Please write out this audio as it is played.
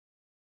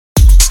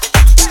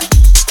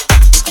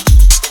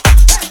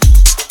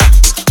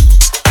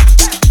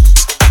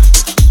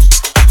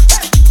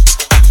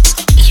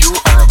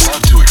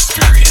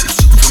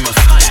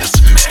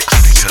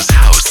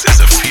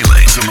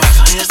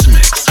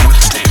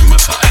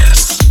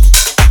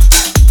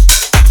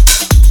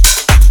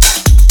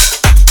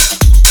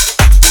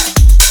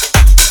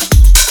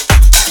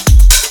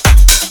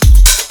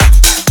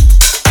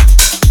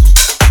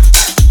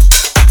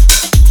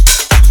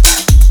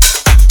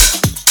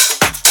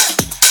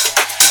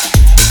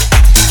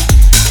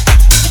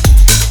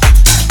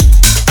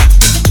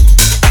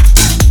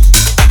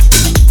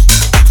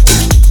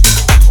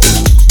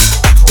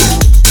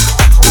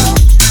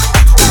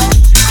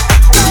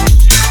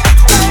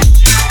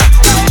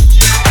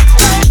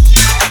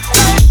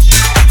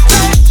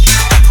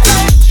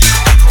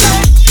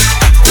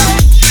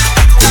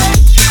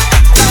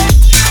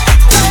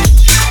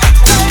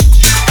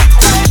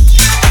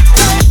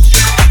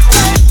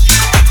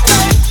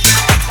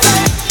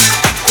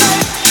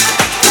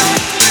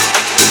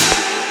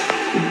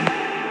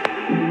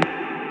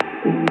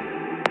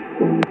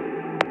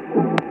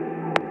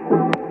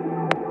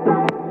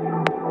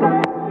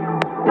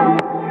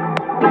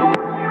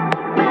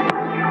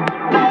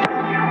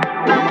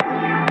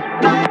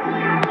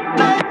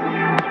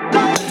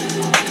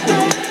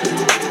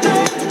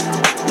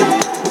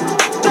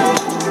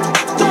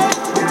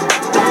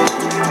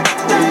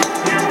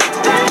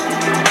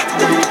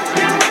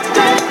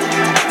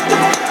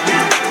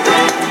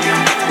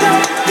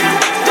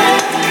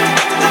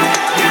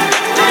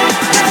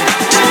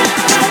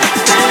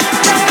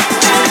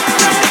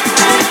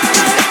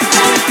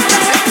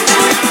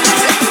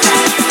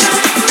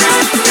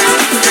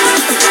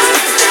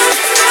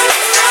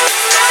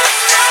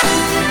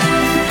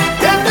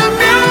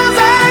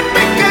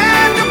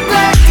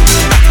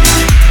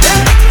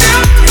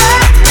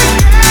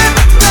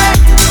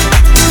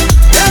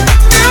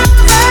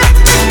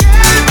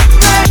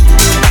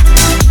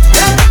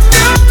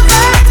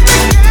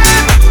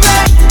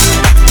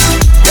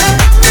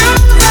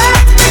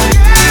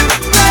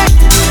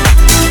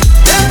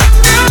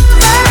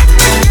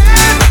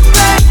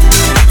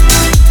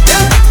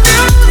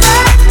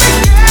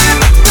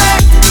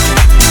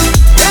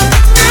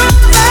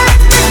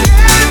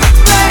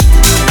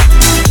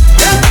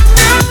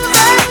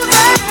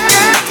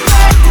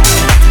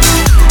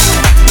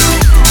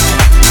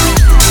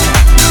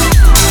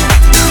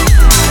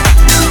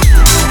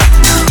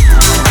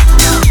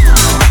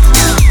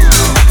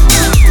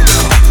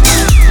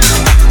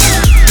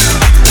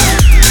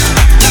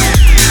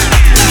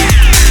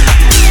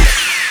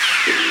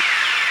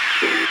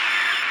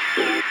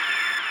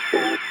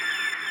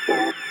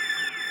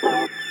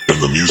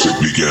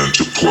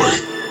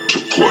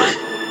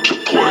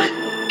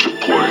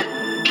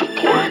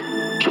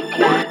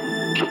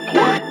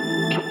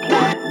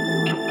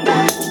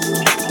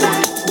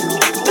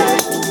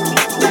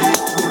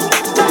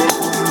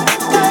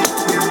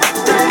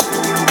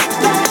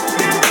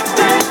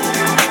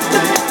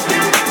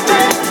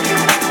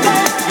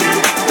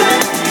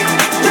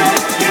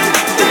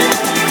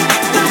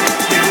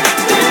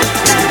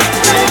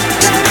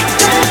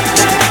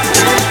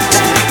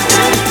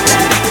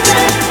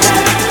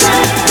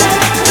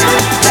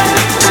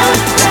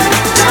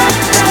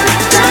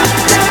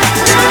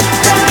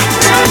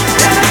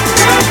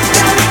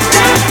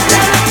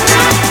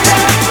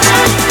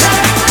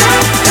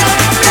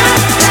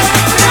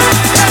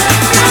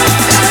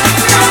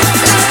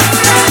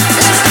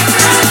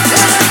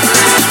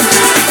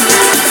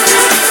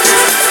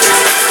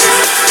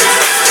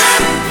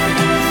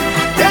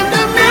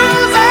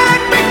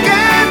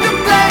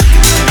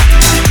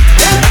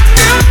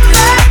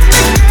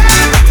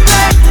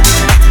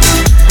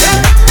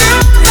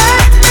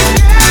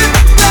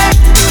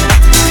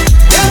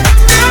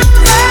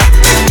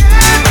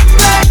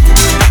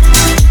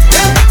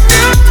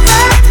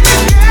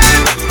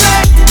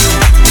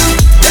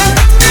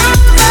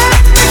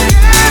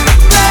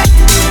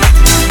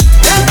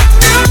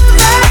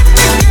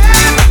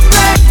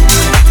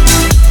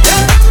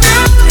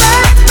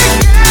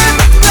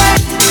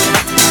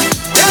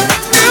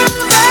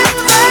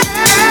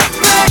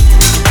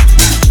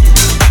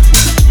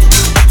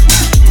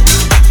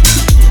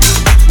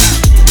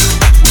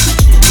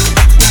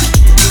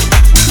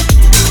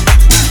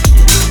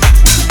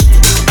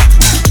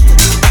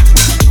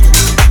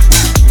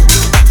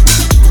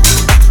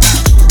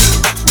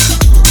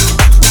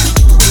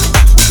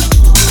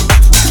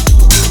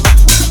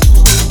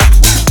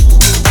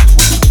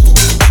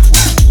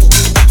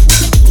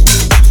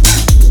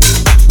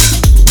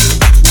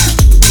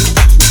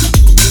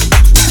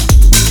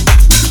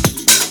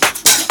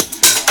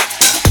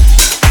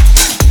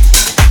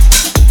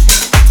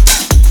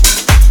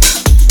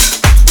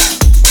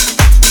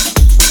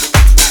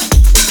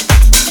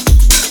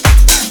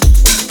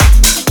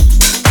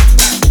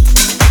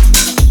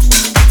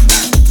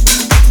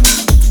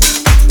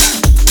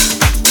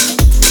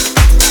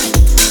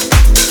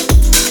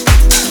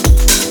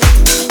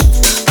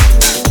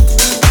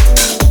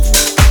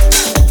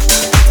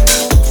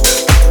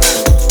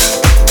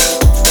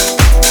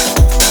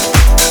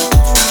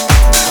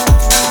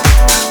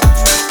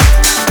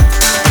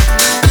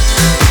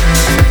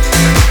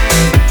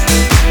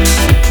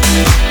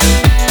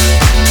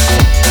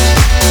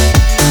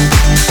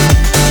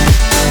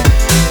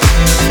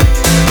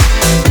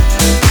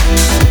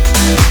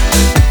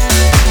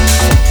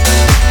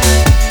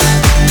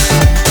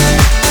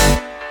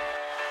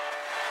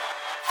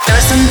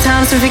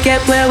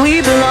forget where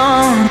we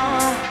belong.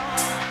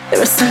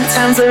 There are some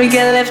times where we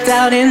get left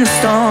out in the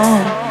storm.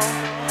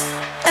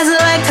 As the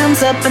light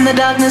comes up and the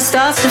darkness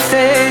starts to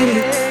fade,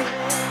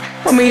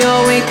 when we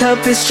all wake up,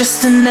 it's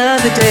just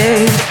another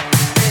day.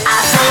 I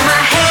throw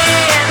my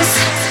hands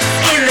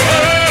in the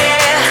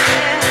air.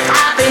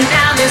 I've been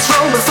down this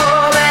road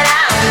before, but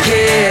I don't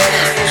care.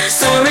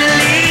 So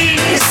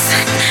release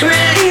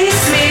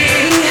me.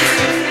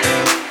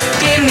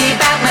 Give me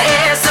back my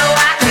air so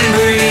I can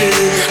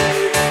breathe.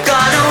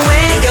 Gonna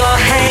wear your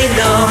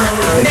halo,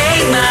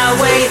 make my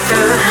way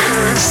through.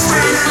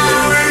 Spread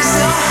my wings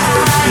so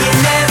high. You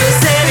never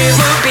said it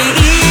would be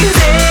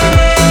easy.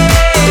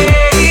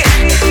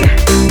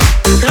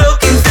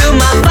 Looking through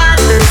my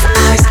father's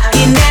eyes,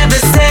 you never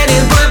said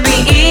it would be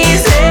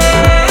easy.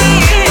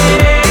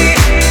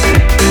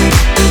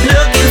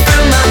 Looking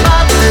through my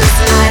father's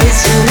eyes,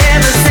 you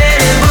never said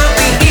it would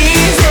be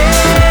easy.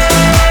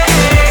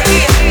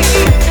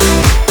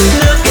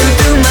 Looking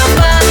through my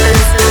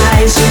father's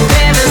eyes, you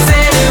never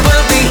said it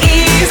would be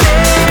easy.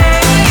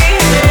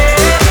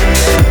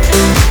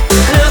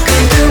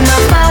 Looking through my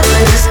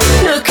father's,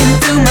 looking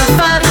through my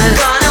father's.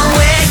 Gonna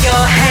wear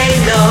your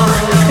halo,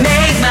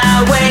 make my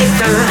way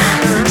through.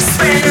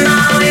 Spread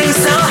my wings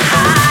so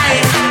high.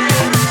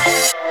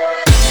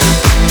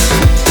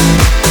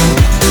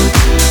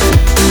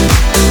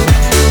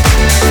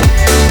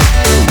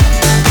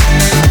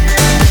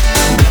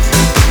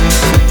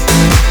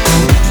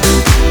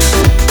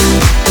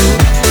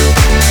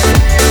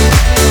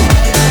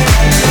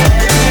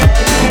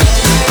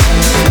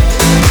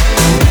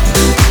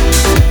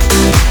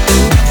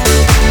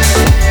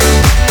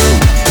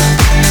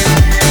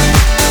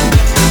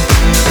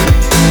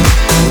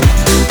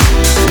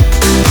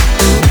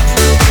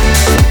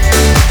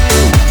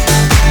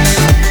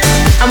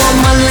 I want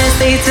one last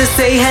day to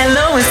say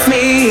hello, it's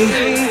me.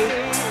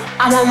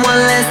 I want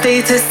one last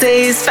day to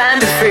say it's fine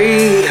to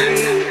free.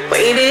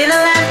 Waiting a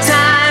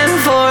lifetime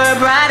for a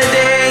brighter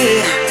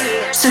day.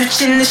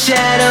 Searching the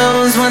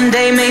shadows, one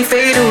day may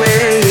fade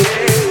away.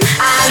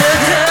 I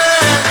look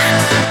up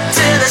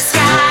to the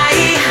sky.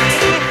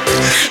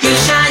 You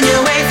shine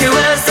your way through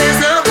us, there's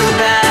no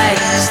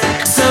goodbyes.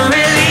 So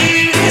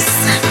release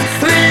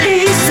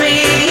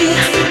me.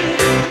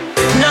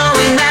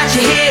 Knowing that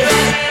you're here,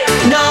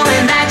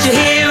 knowing that you're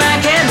here, I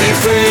can be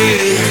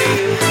free.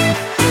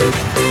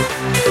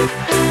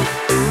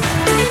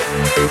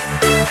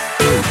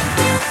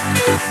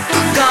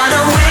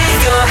 Gonna wear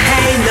your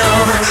halo,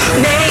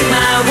 make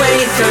my way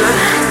through.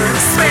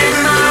 Spread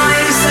my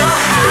wings so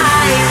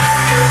high.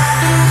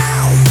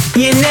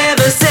 You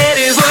never said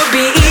it would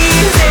be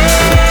easy.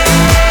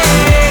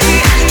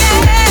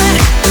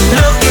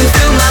 Looking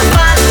through my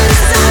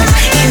father's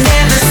eyes, you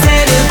never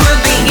said it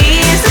would be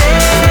easy.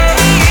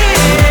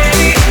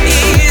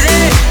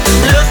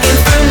 Looking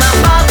through my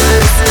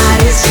father's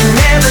eyes, you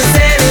never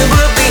said it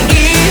would be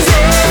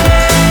easy.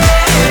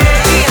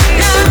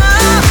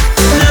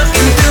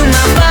 Looking through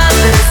my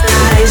father's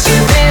eyes, you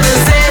never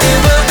said it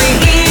would be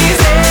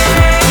easy.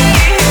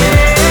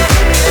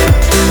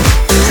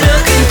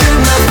 Looking through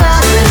my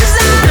father's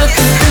eyes,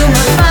 looking through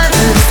my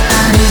father's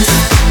eyes.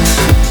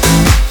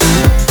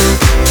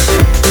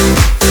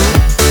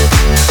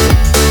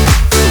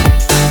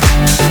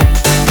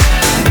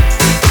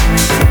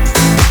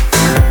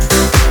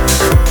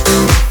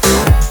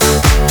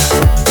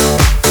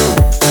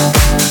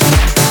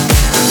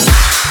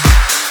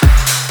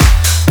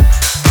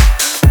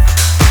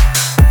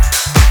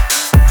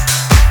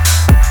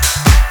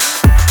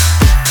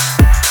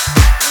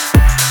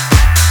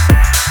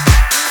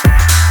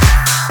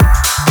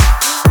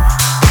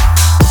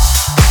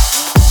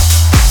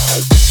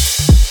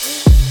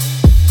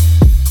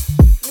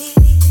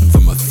 The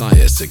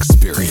Matthias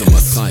Experience. The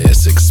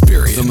Matthias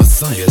Experience. The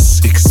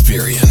Matthias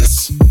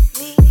Experience.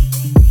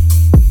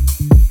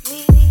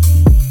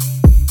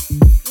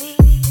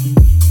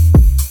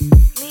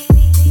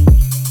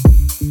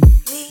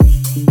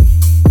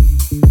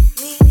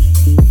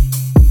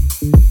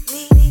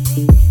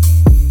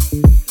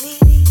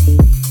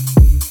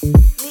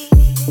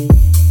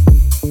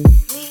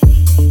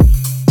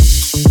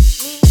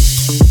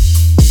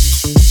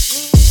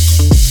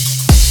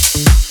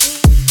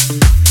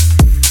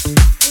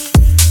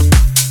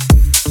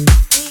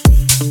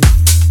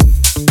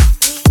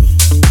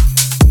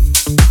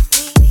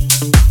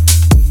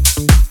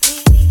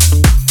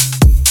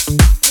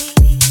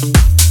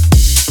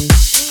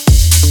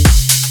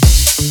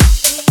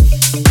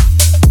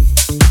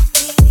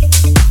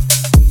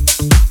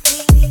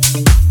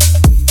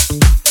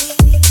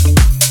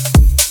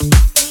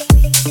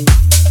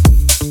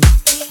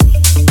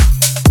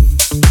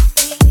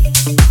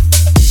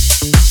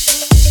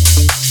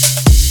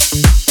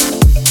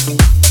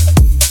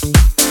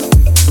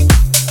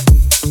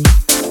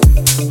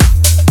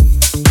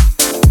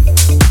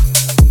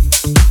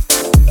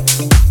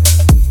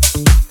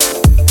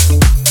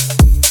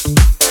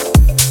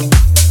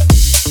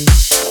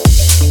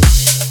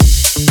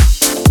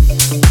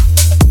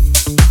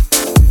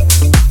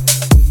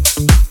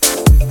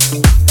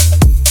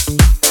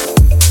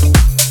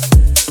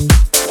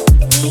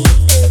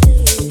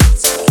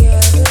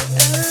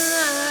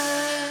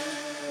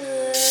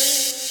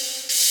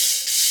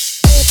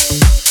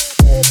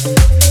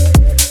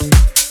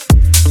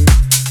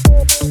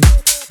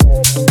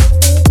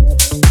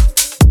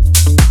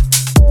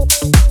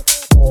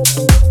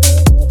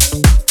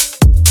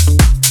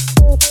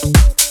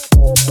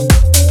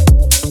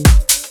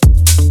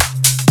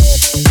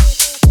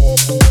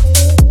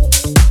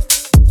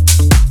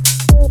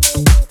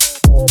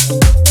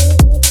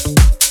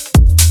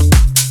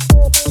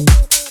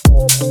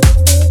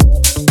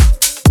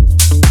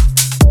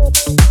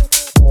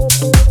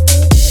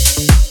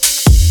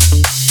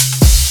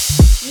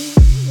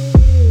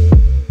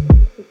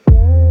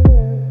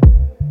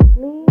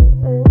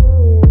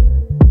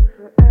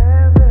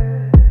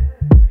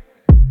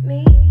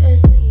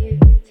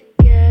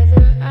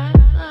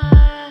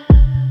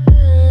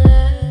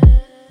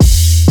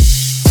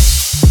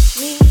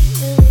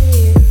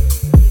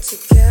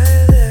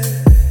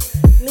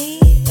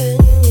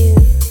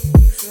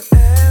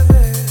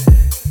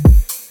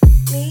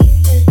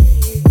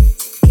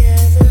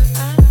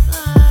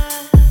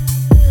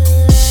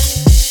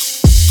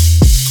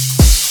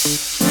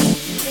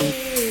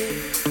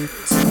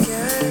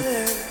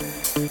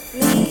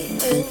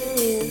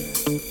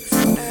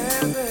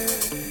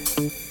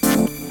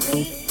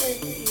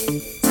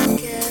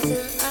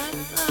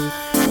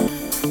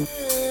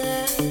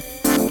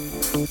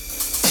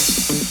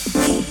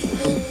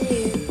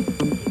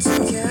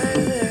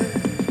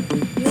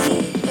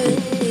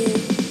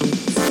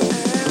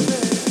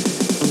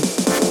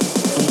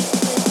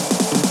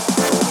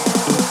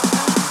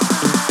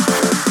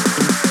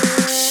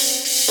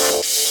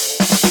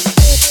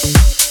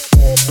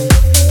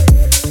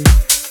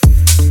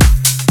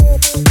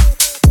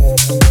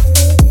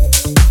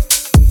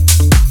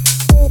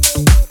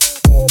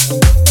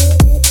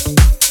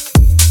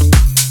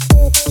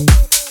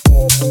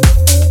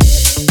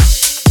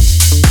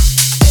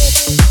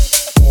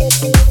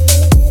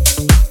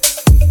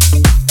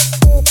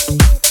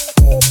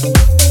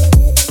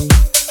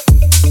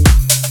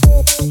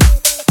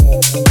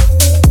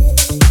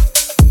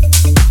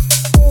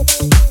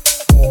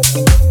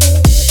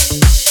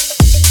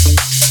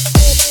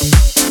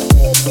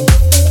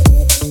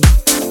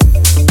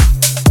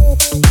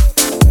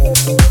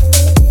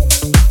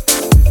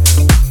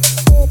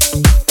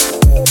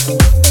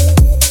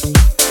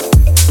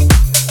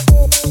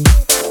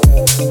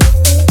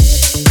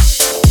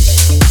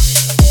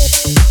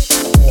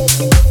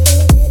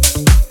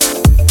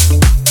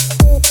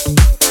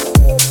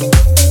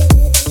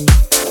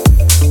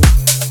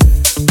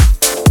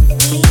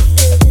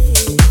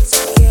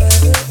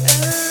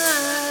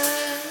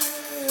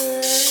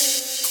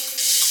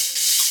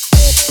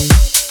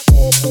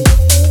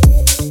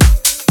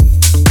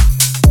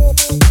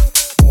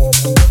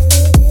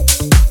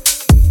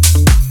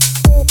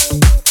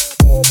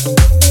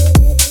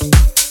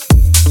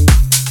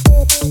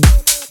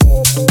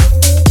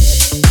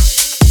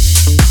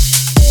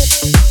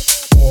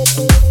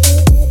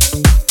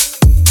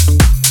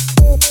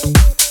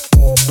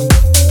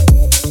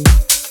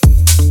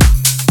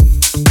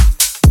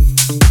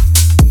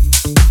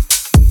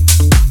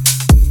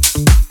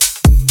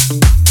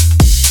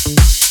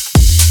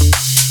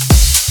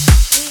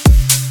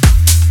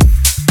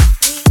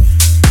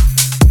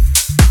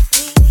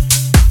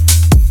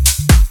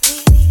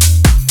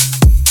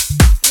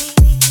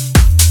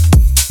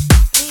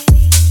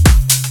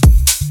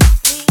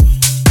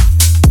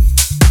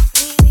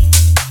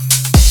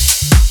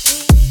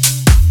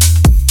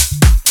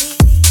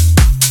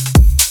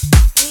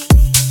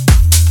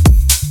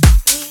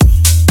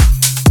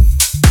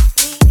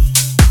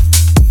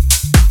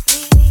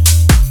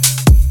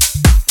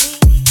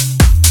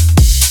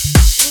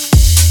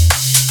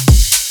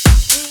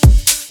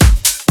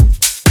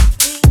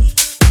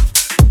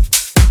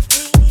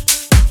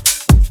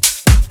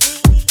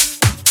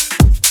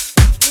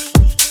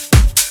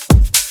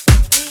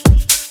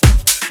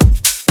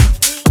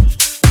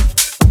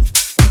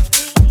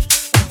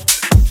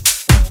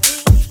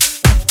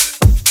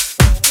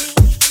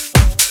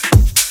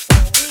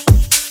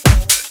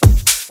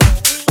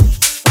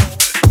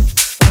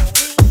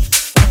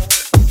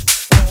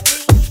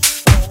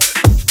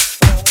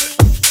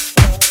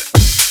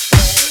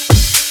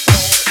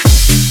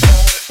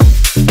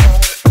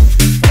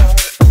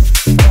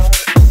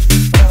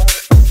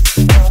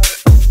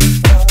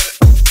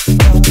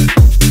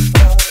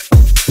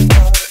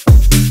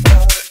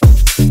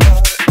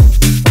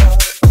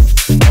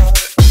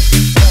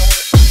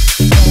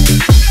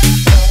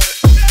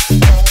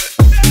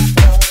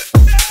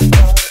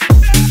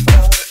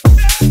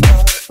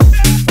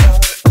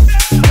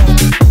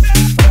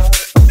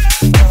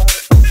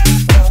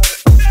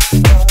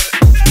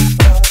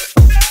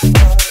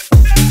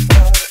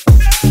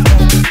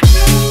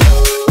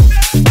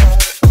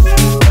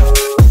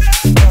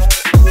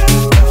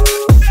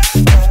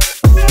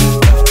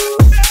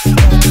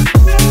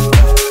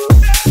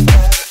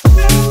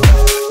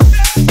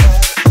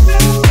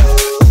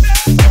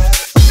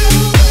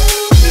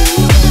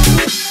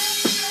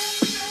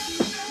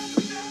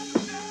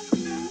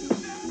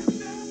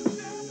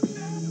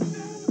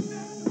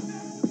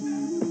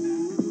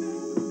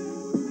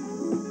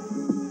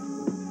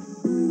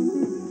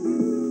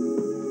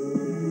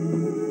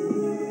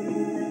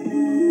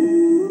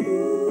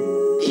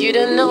 You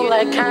don't know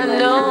like I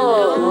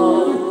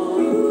know.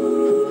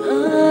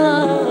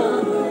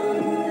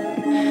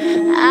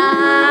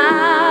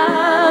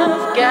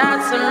 I've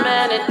got so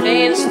many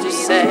things to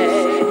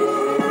say.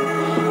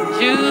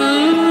 You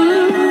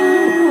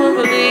won't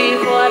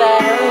believe what I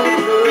heard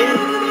through.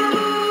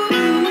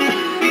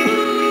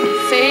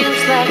 Seems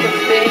like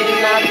it's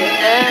been at the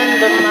end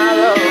of my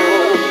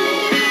road.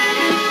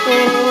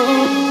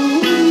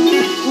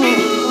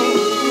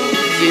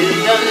 You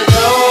don't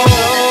know.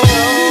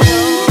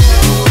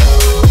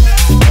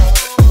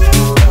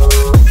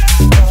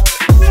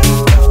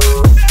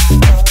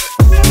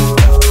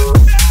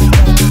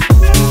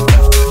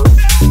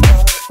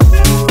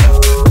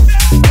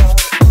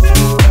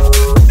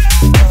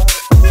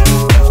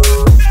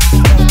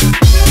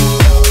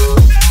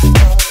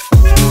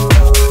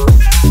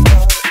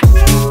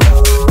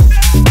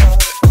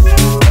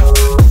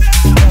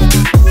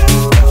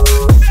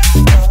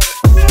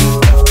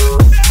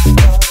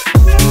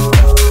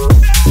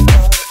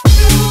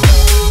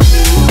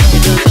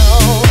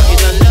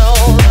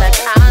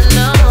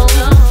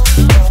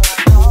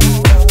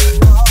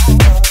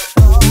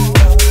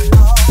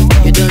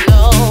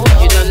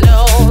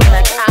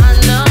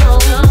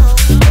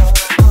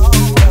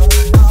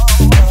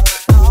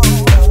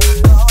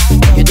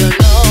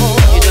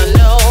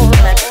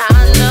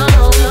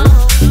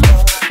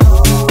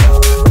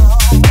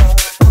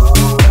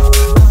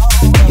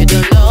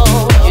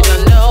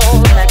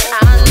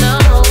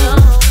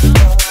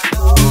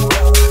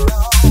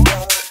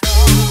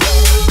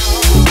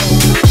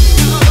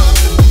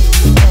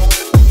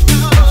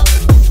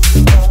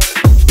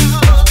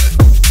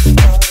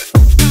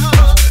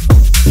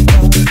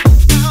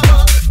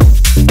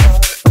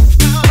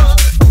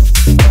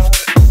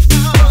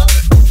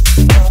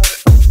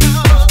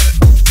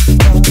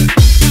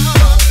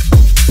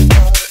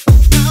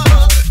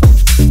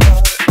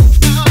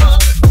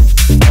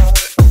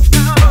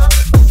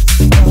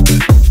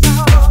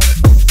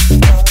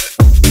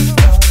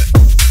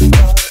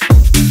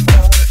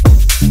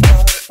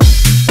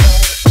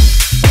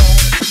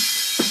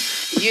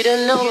 You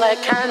don't know like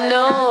I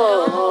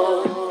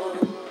know.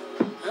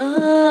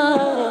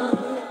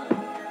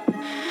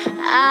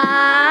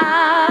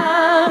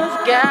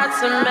 I've got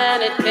so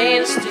many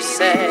things to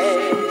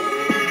say.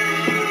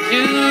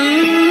 You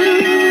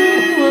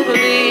will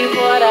believe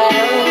what I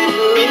heard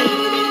through.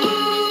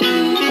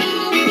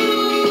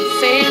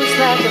 Seems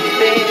like it's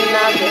been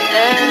at the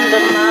end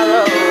of my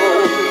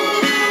road.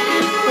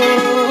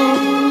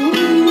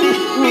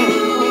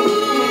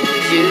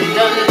 You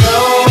don't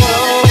know.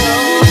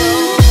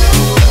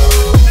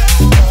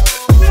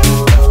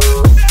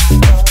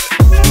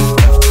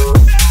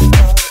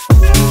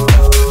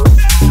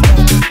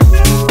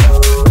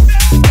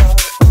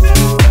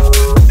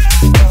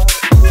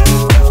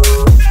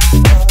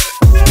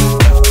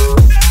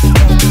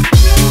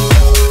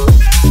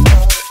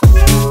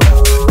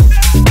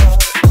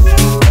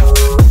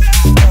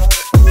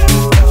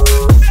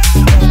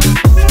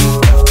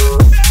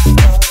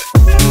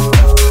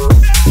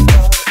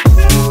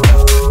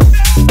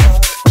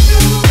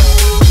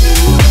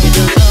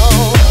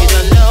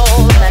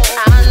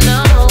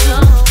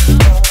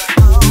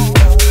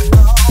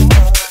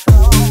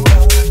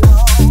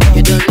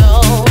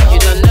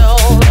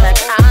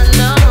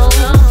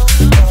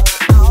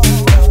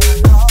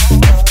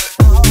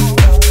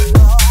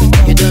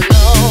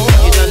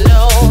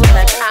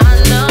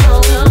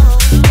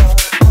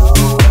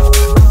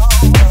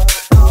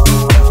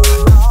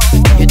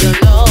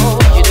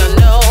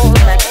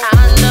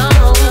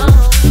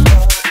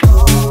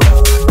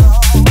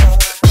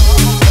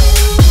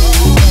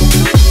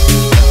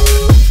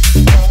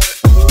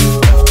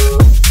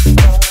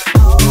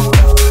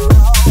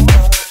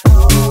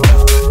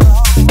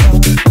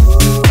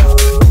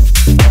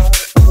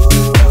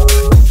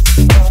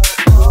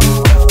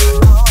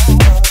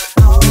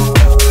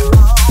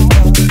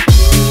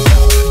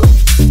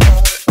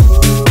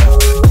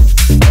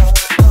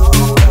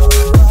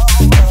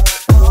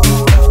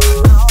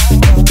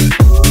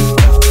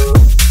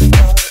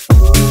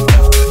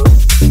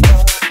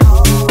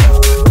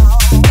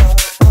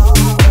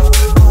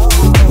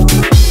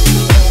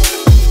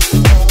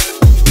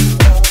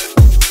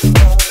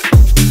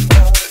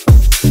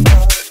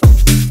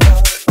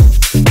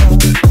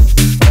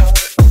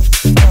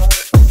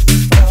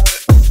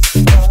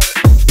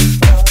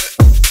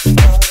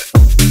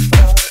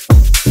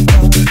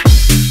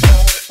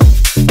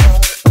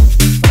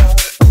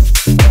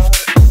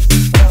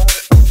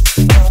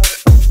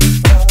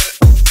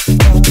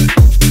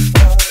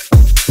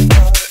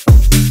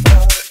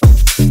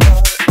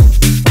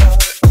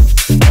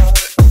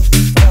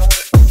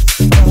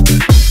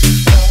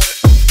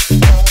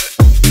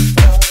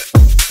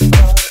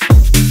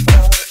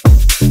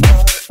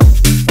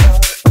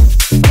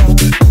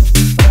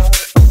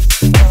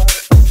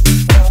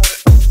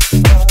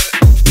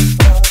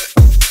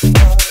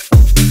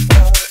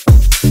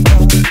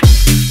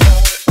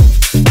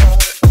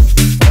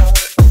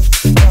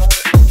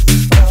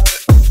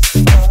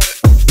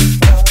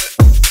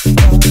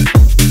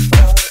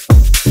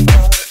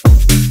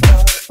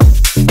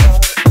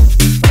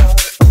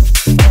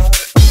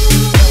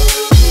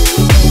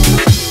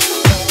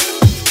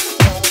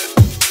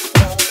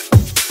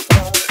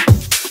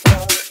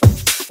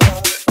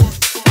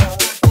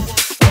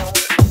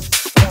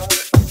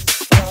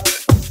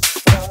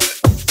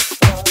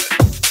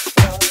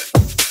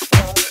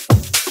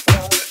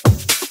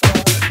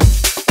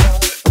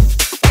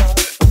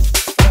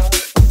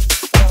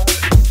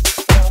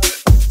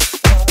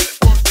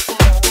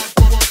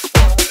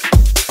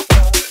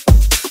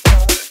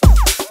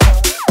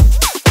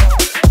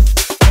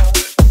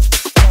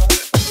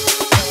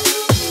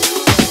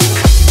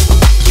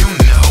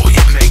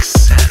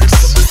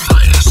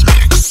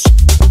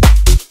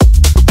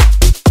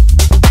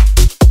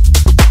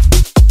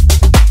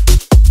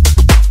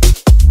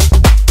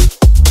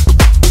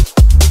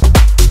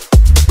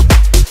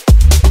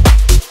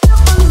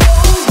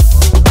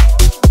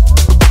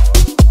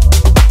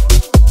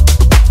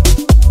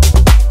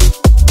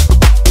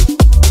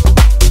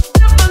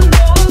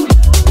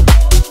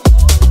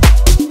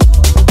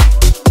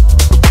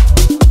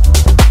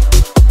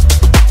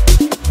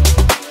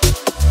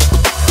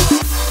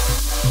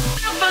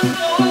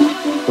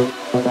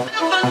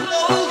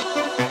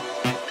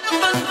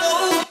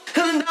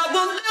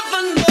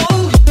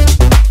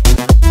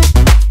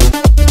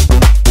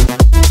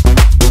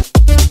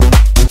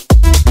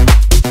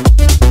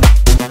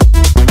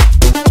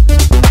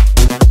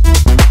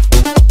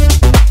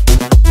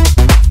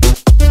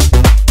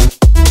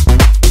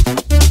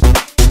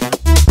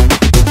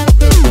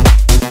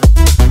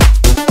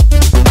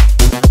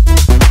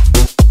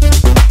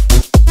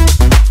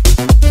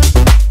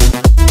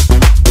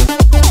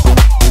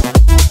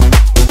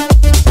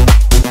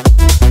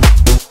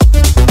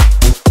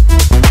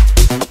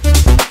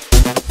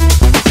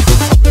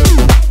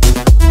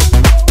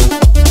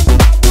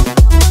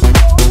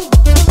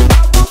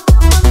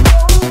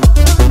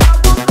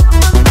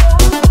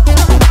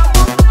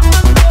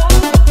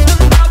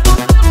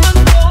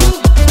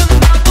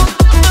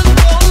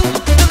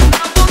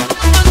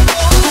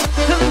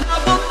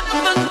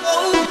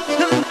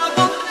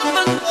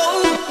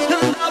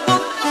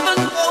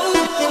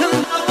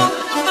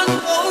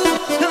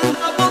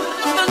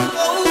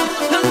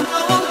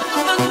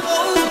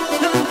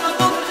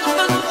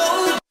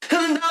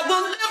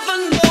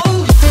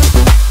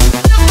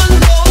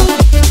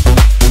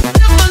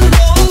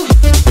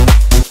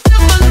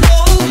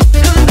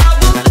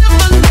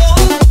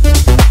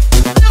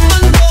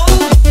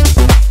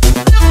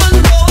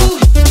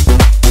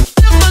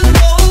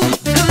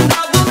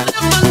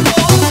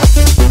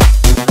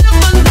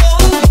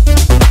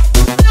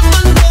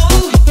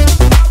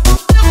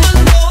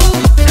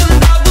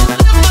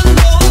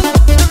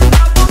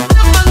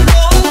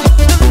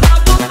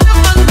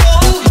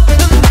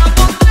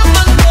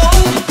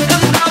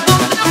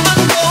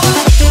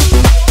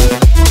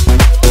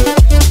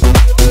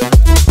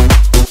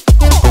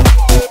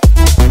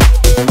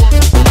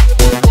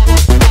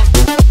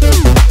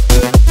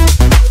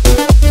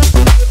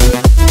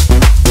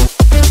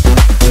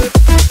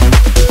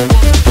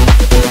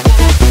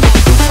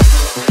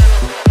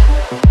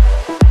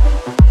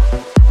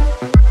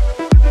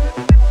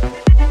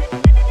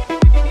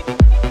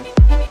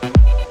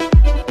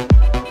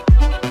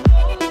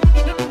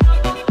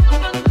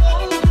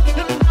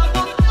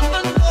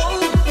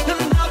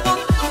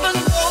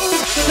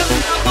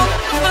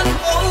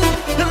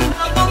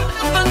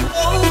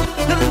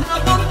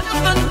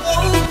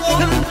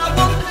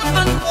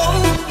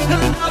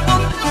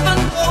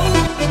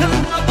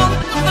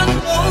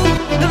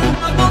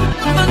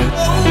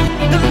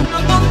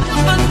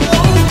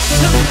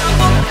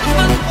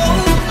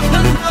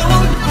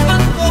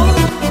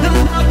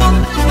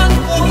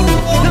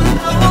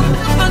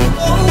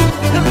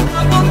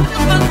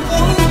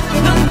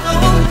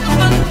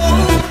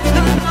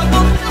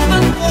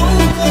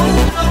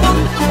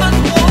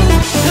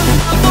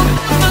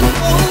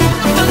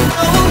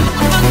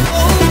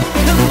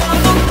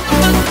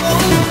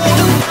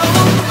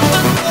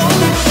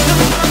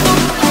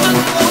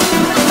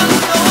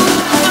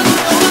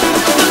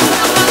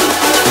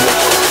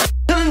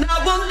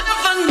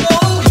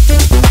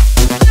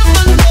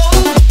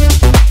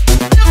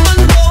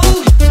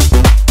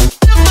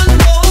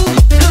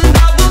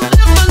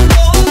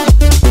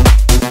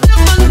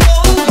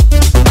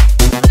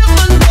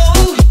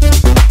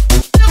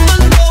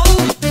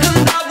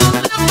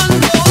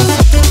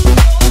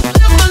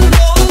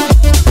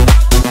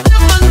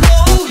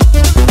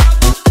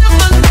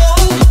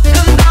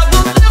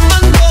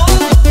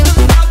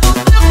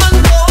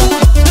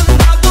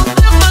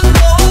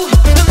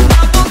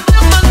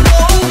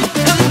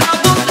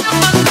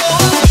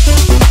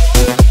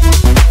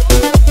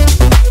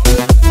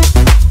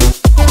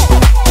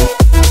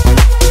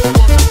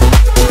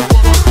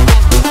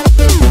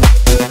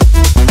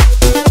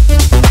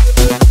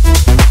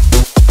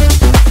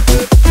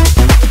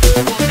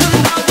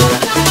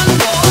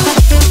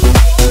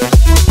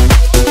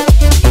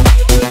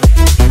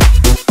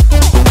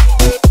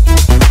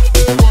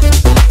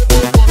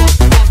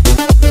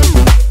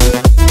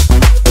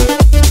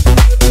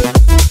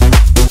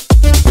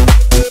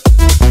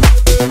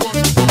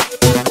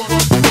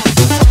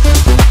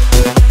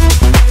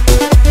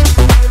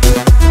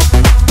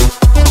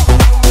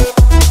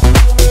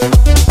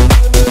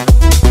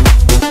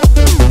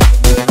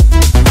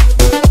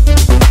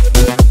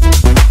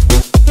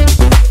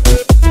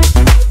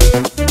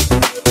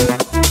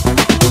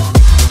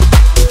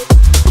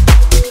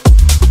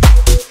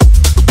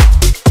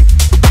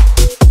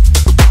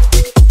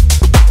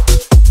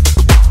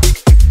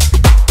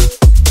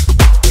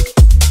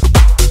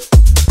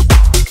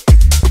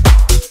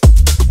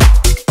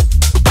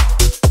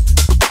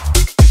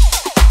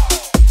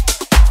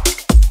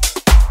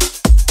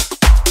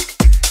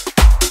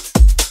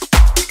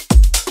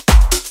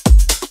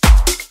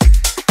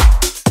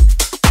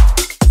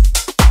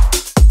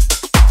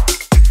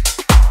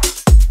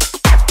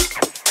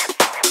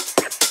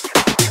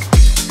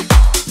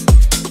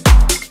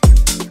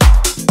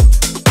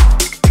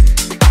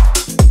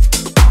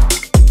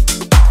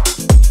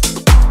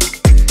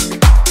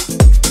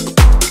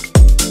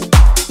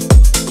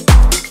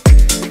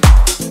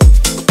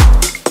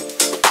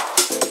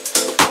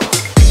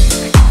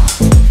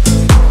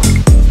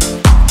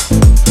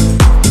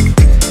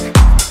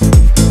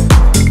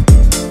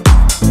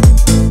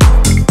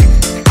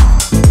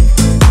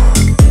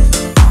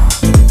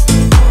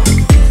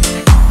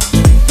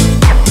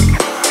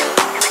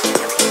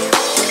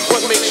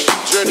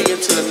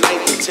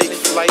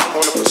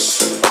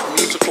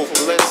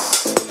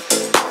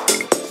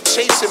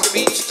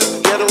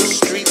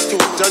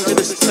 unto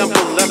this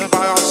temple left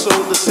by our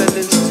soul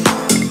descendants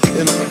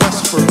in a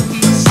quest for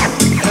peace,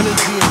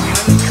 energy, and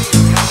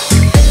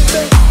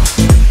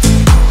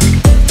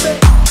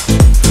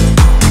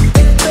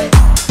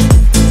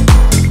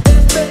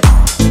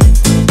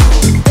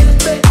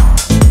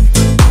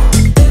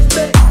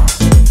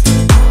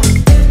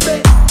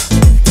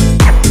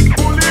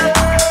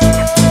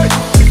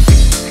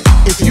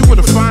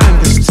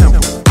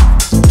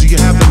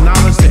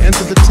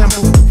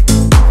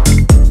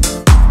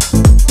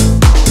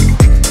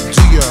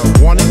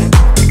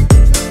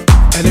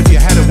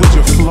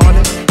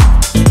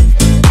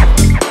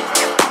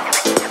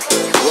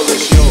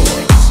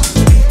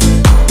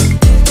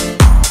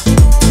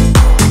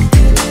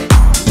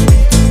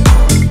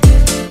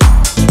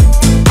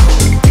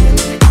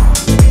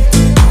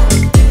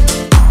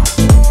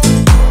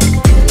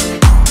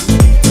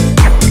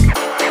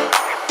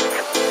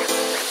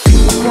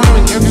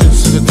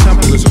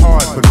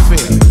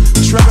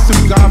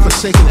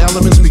forsaken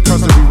elements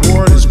because the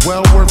reward is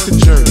well worth the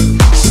journey.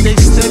 Stay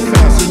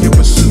steadfast in your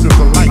pursuit of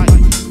the light.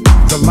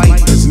 The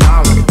light is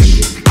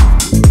knowledge.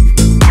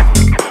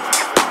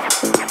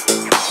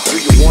 Do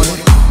you want it?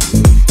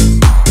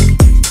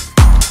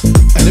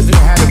 And if you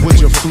had it, would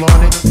you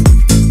flaunt it?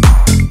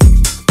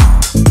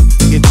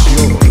 It's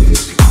yours.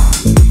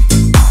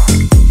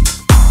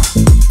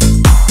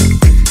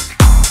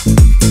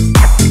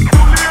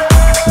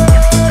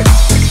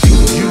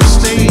 You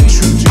stay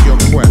true to your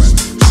quest.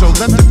 So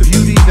let the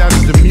beauty that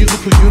is the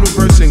musical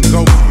universe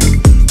engulf you.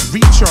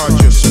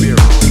 Recharge your spirit,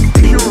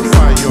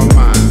 purify your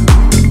mind,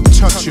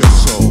 touch your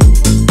soul,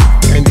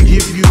 and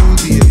give you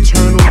the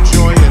eternal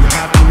joy and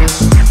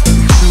happiness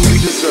you truly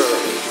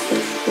deserve.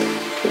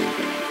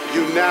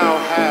 You now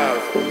have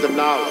the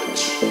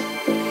knowledge.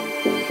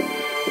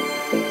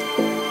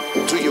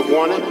 Do you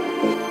want it?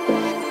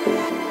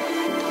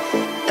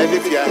 And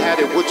if you had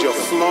it, would you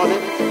flaunt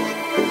it?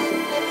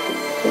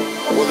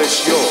 Well,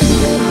 it's yours.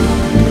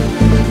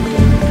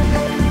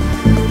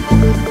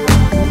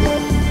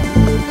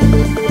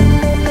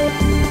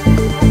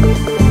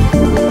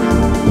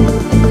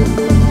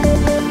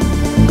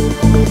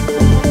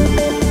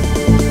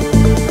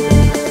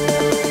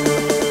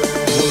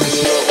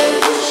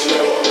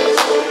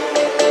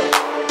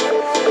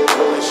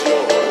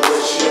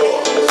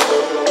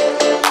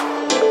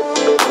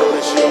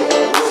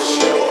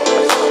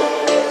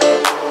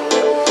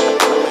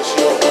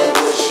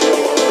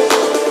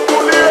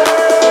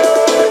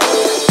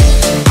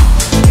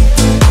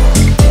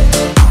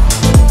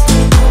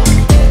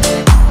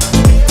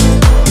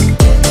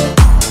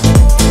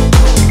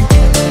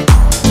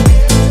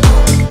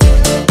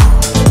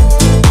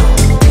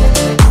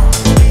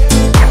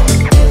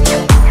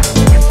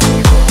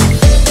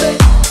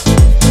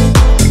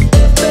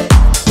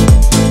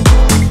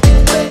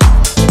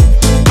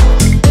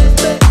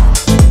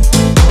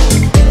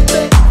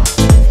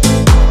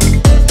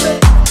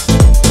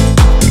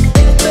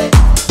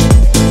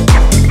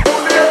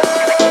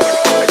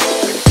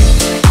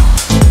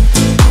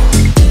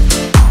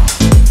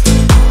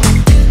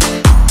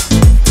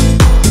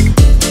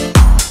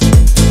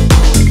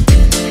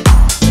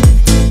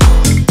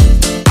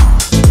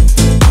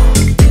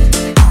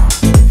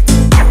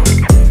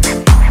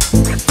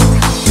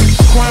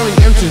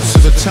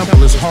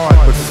 Temple is hard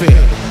but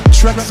fair.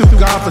 Trek through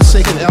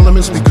God-forsaken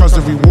elements because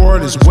the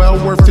reward is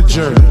well worth the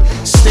journey.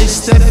 Stay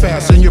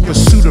steadfast in your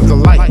pursuit of the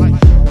light.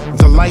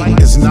 The light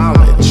is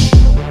knowledge.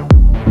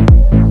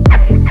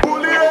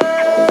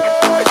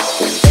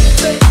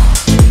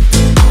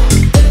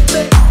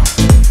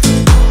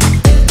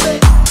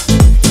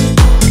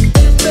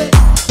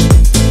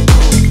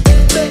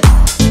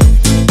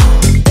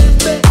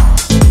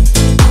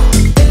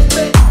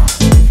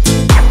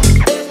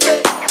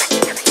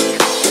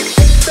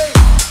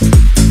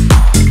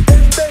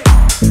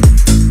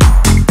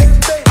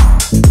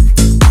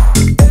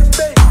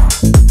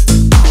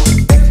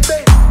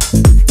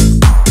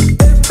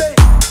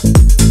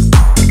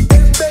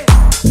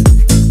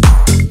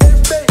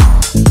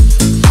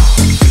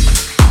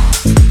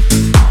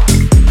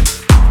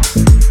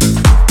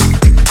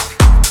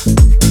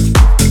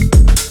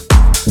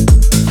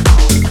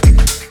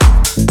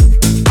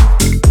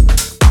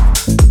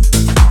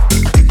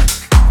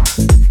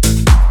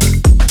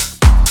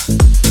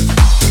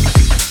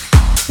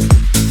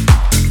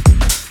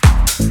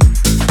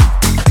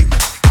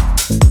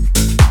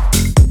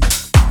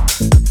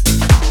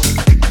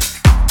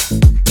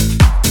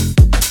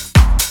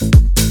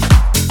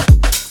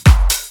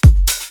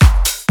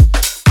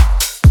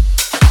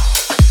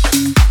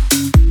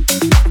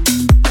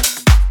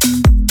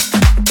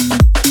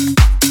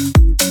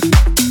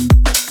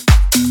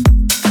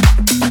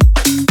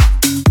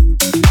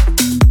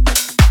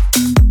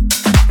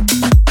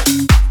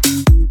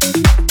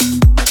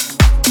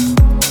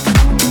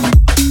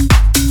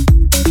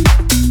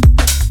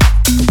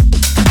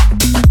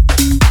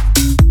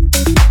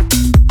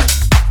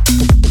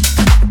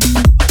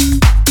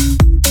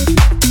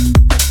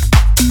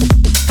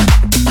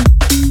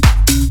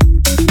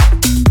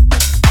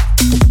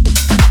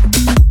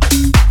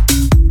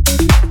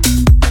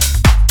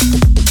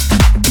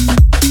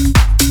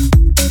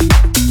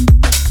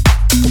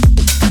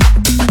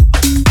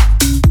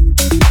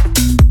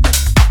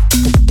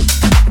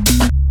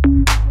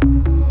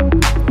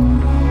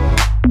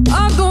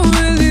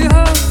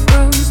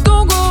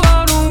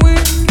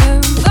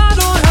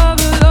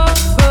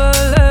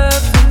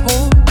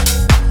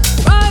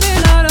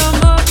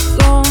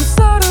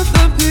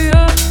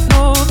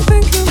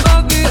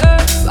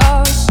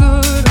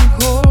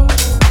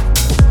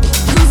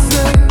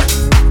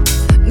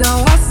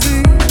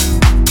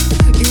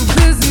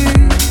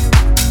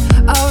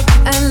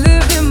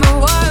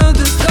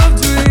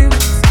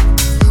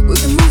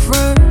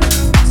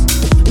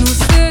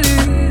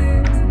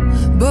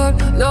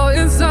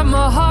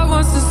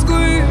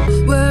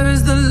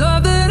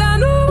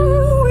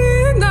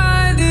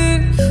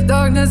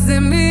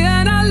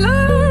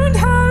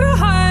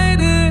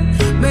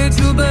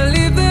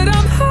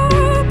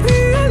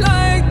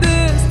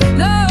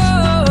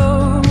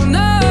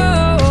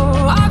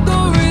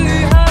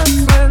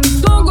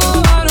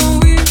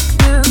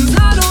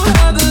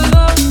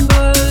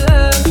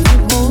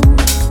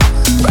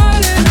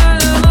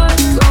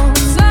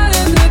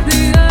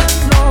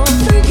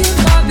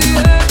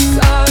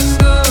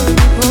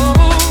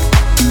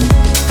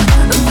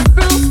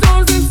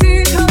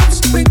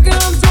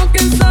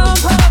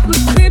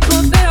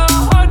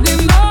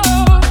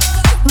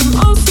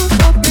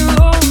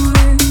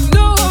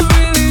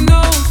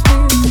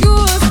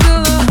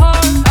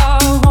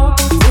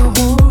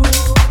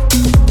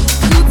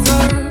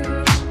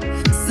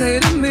 say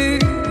to me,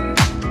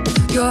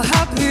 you're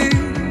happy,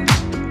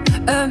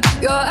 and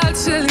you're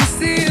actually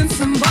seeing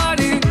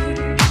somebody,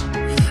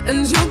 and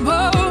you're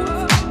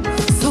both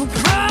so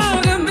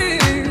proud of me.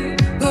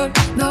 But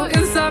now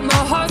inside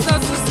my heart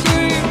starts to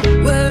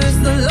scream, where is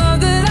the love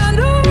that I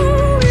knew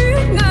we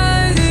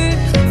ignited?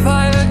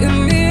 Fire in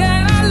me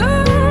and I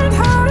learned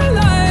how to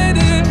light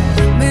it.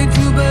 Made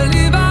you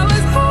believe I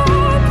was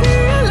happy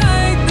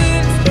like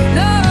this.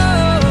 No,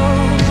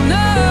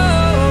 no,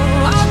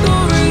 I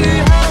don't really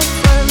have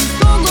friends.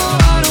 Don't go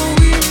out on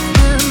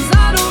weekends.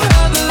 I don't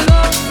have a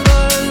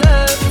lover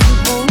left at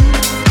home.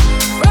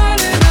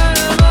 Friday night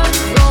I'm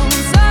alone,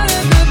 sat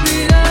at the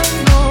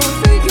piano,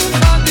 thinking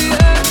about the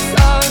ex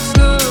I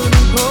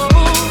shouldn't go.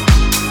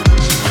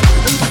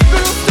 And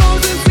spill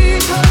stones and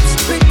teacups,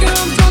 thinking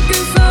I'm drunk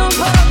in some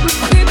pub with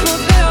people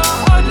that I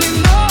hardly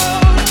know.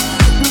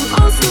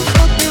 I'm so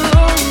fucking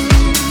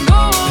lonely, no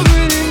one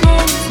really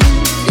knows me.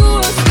 You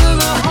are still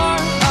the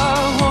heart I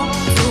want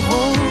to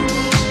hold.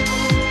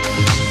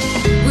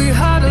 We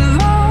had a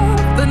love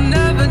that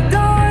never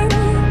died.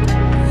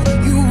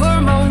 You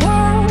were my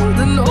world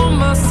and on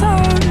my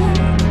side.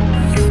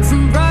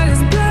 From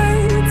brightest day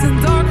to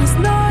darkest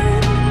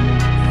night.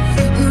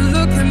 You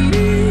look at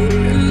me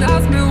and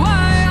ask me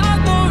why I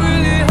don't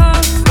really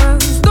have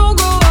friends. Don't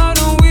go out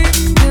on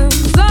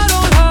weekends. I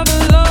don't have a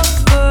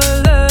lover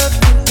left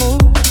to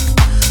hold.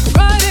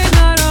 Friday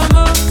night I'm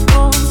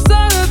alone,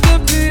 sat at the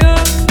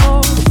piano,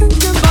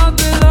 thinking about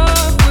the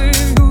love we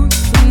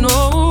used to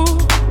know.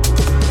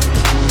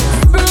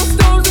 Spill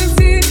stones and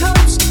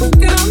teacups,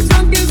 thinking I'm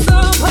drunk in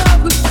some pub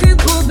with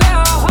people that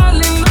I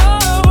hardly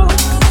know.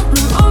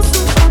 I'm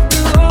so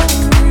fucking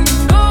lonely,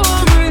 no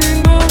one really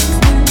knows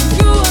me.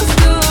 You are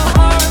still a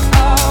heart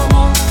I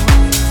want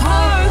to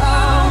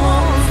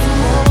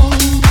hold.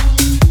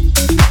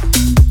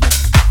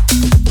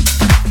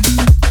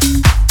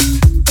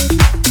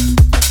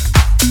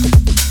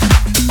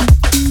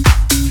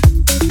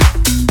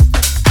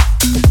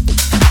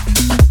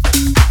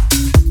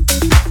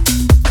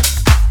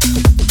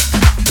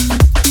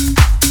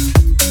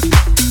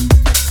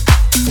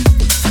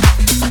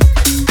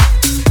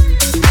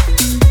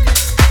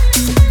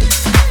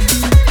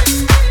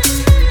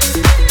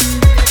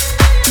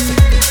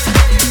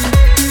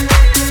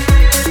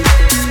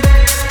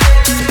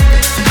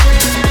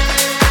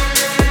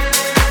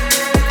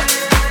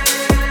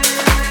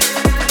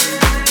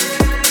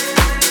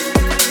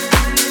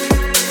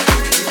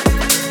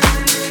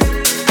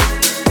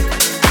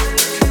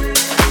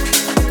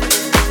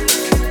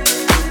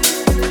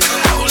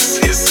 House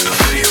is the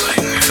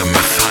feeling. The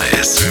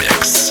Matthias Mix.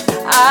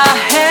 I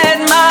had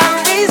my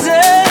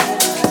reason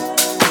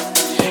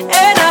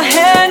and I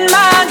had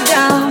my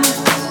doubts.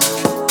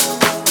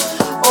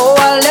 Oh,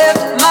 I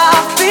left my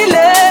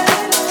feelings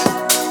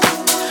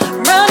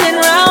running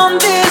round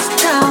this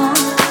town.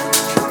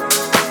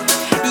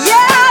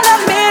 Yeah, I'll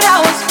admit I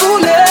was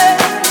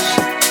foolish,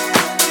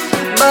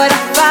 but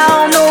I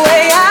found a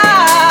way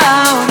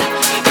out.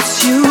 It's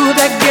you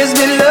that gives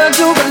me love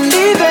to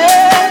believe it.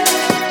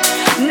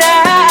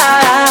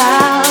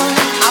 Now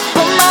I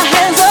put my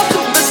hands up to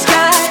the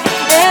sky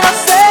and I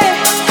say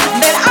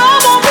that I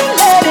won't be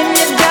letting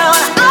you down.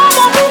 I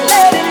won't be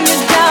letting you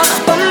down. I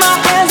put my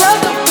hands up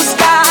to the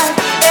sky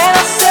and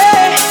I say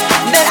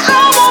that I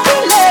won't be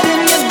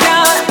letting you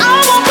down. I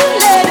won't be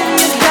letting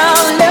you down.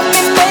 Let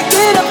me make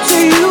it up to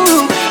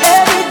you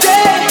every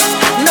day.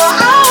 No,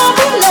 I won't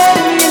be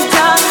letting you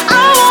down.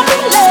 I won't be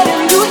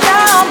letting you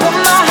down. Put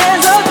my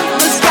hands up to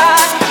the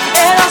sky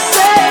and I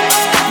say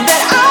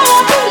that I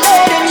won't be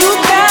letting you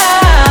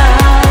down.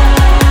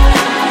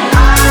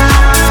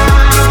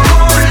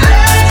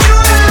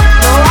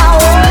 No, I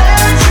won't let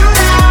you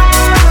down.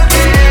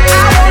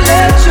 I won't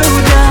let you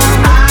down.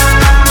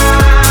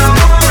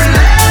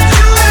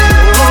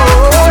 Oh,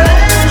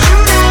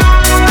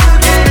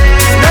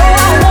 no,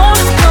 I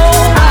won't. No, I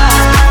won't let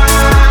you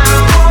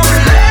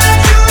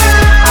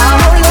down. I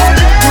won't let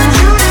you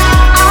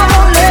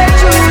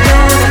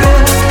down.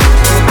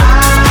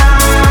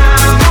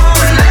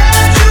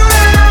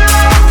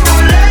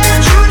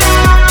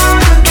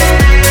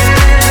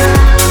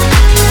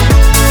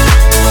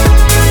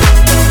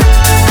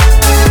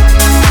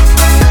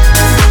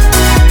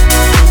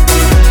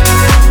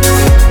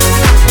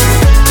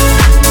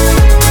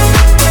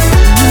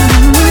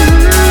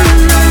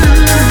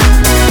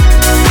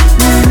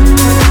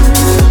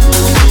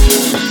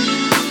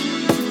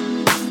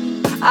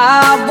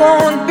 I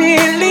won't be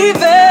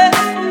leaving.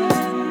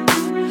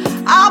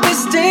 I'll be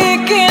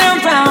sticking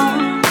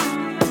around.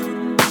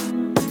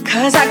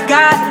 'Cause I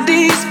got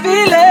these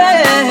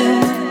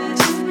feelings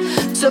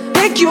to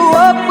pick you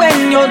up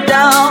when you're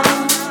down.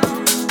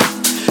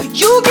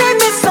 You gave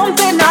me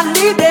something I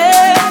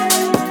needed,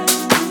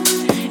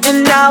 and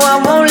now I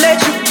won't let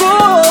you go.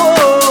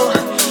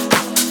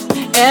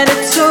 And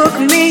it took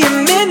me a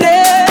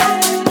minute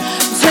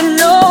to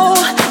know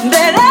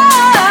that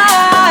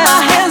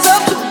hands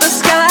up to the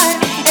sky,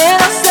 and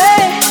I say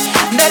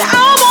that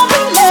I won't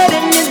be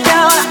letting you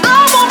down. I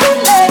won't be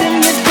letting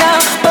you down.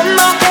 Put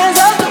my hands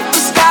up to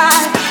the sky,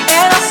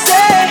 and I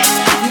say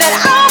that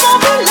I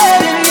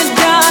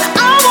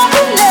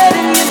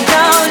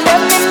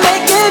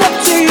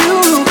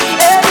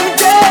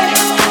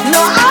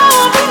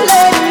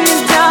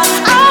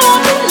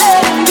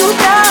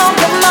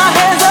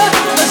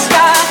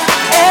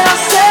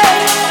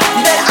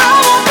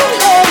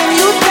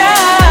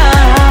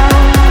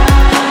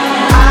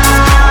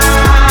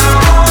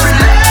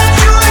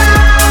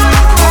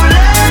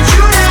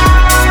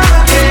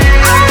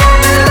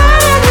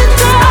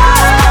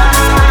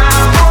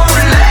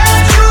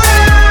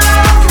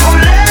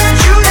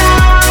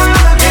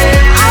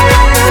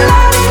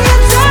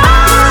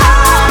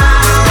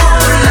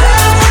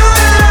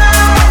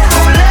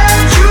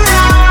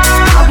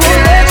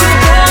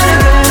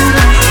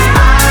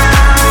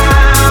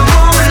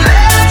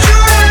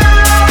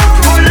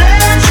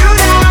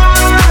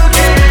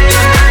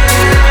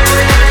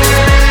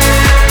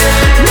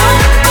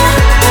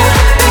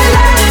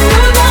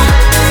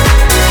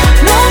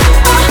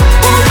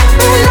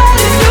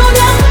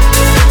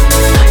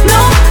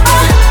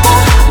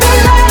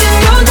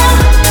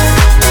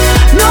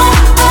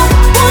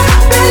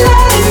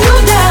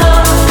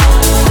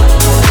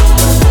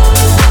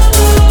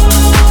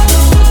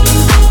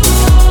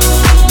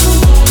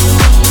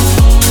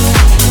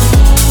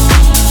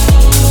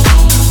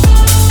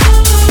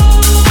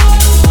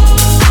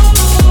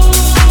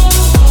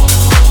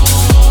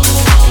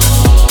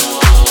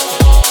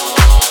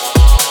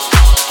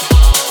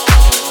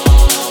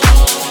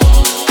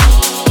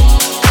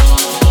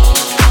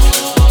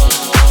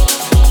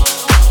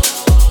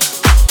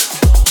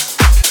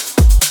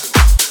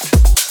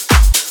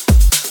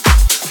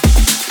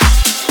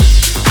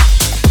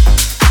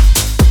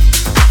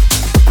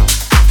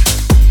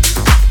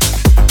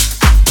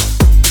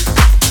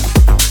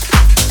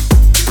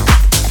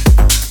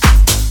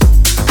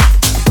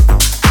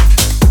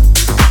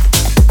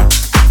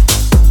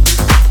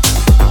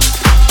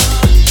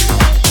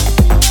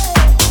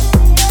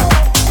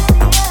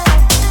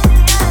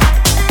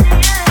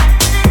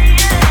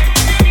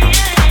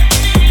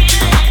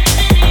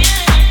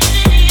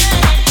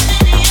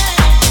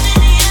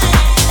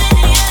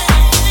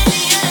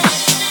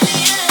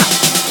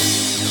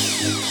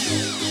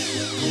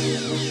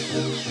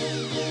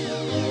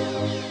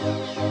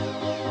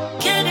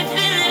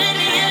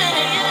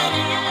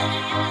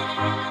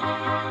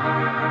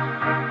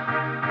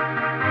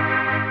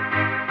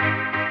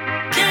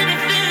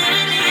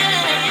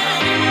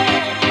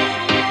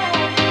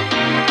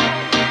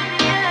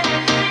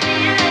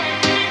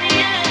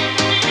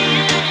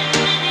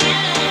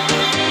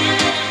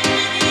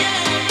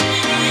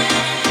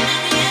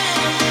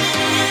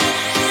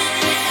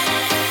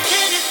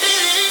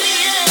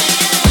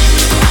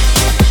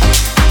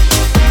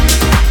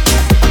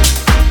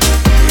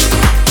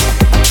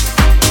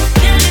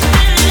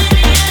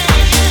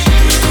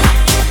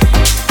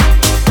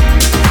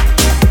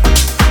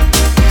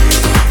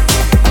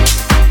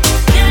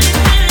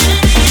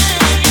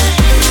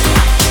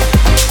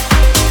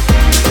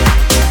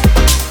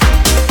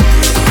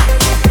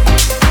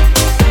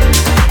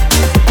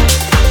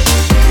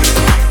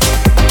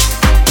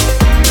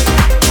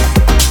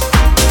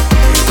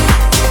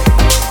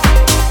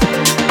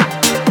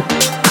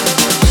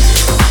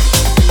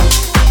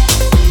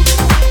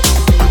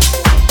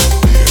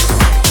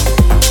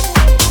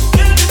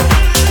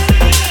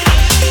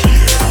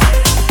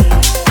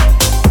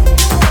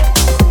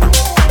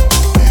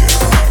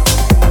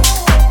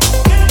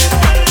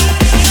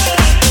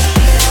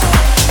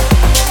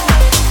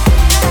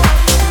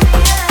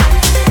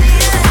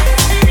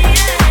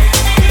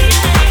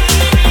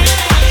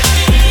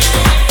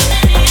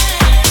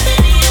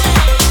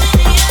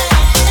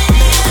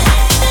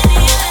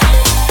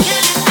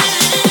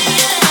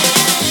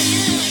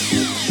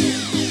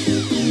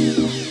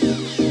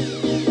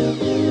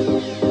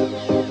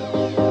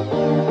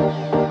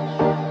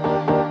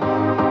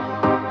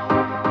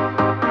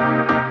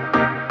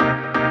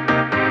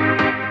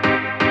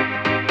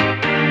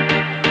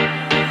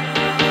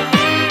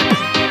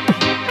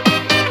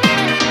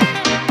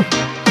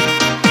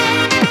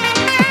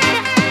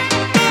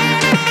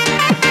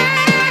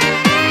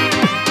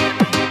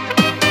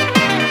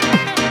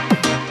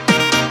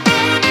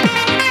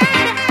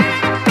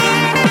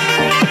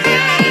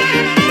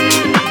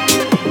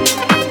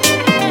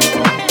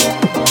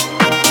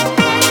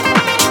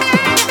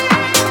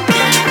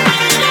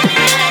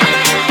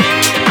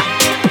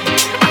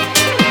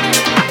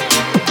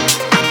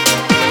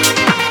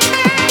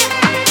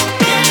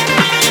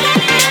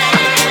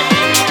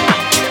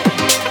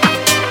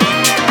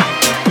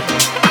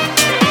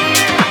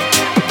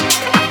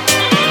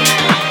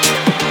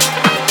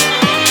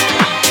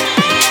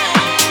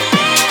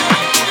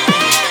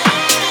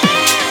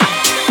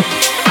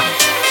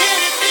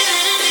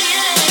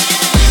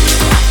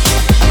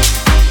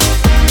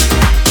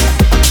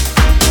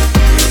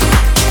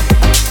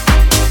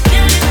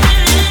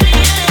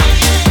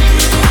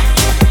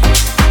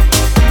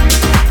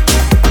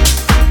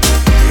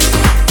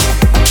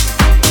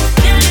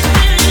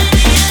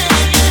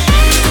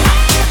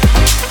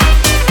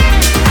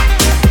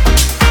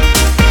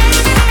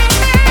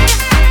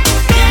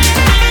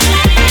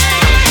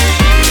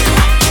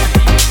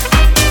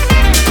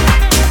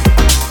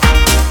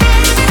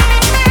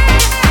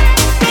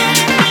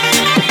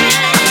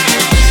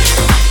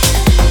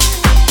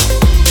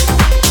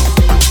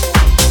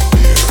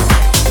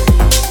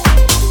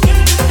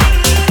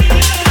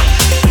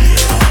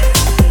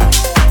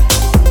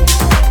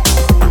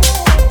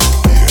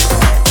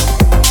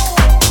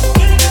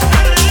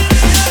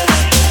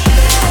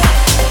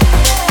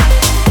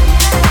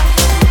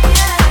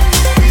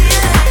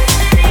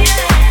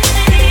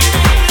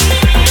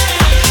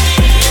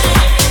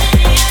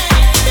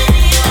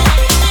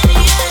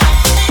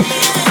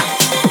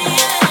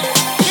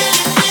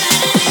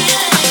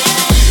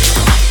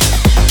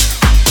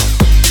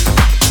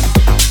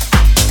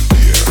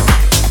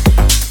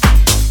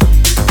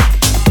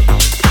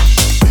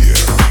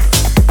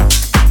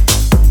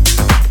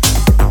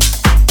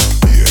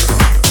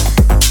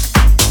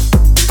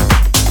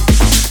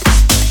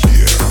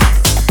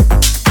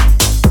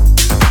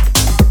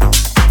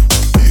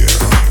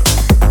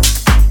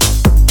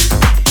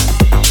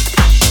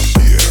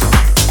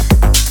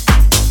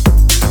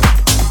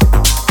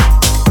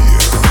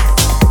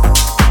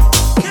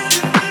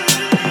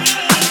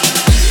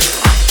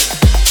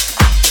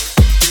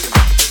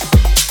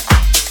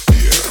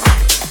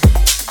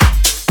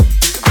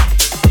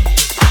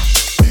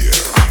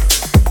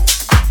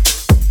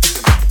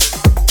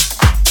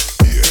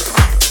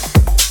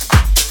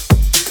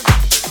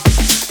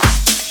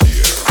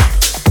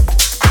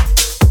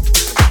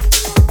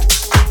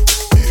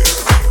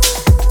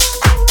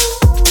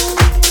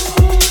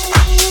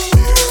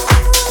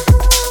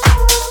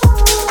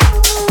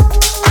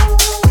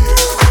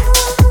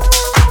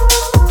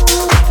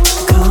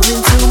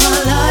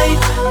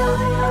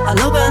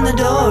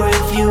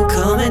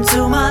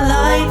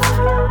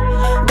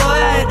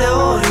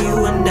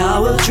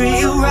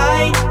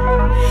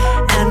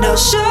I'll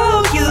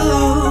show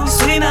you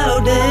sweet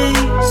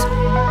melodies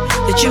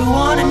that you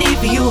wanna need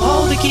for you.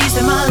 Hold the keys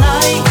to my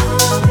life.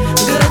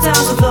 Good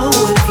times will flow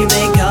if you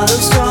make our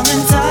love strong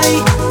and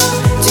tight.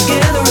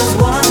 Together as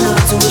one,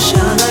 love to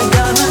shine like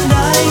diamond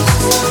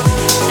eyes.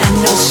 And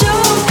I'll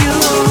show you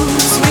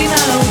sweet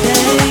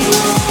melodies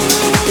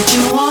that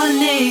you wanna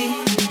need.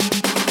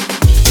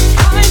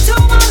 Come into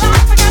my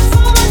life, I got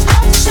so much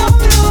love to show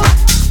you.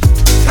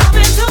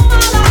 Come into my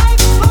life,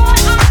 boy,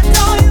 I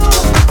adore you.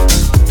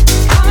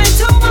 Come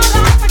into my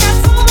life, I got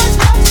so much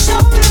love to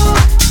show you.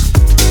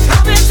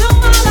 Come into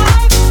my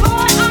life,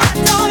 boy, I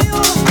adore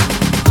you.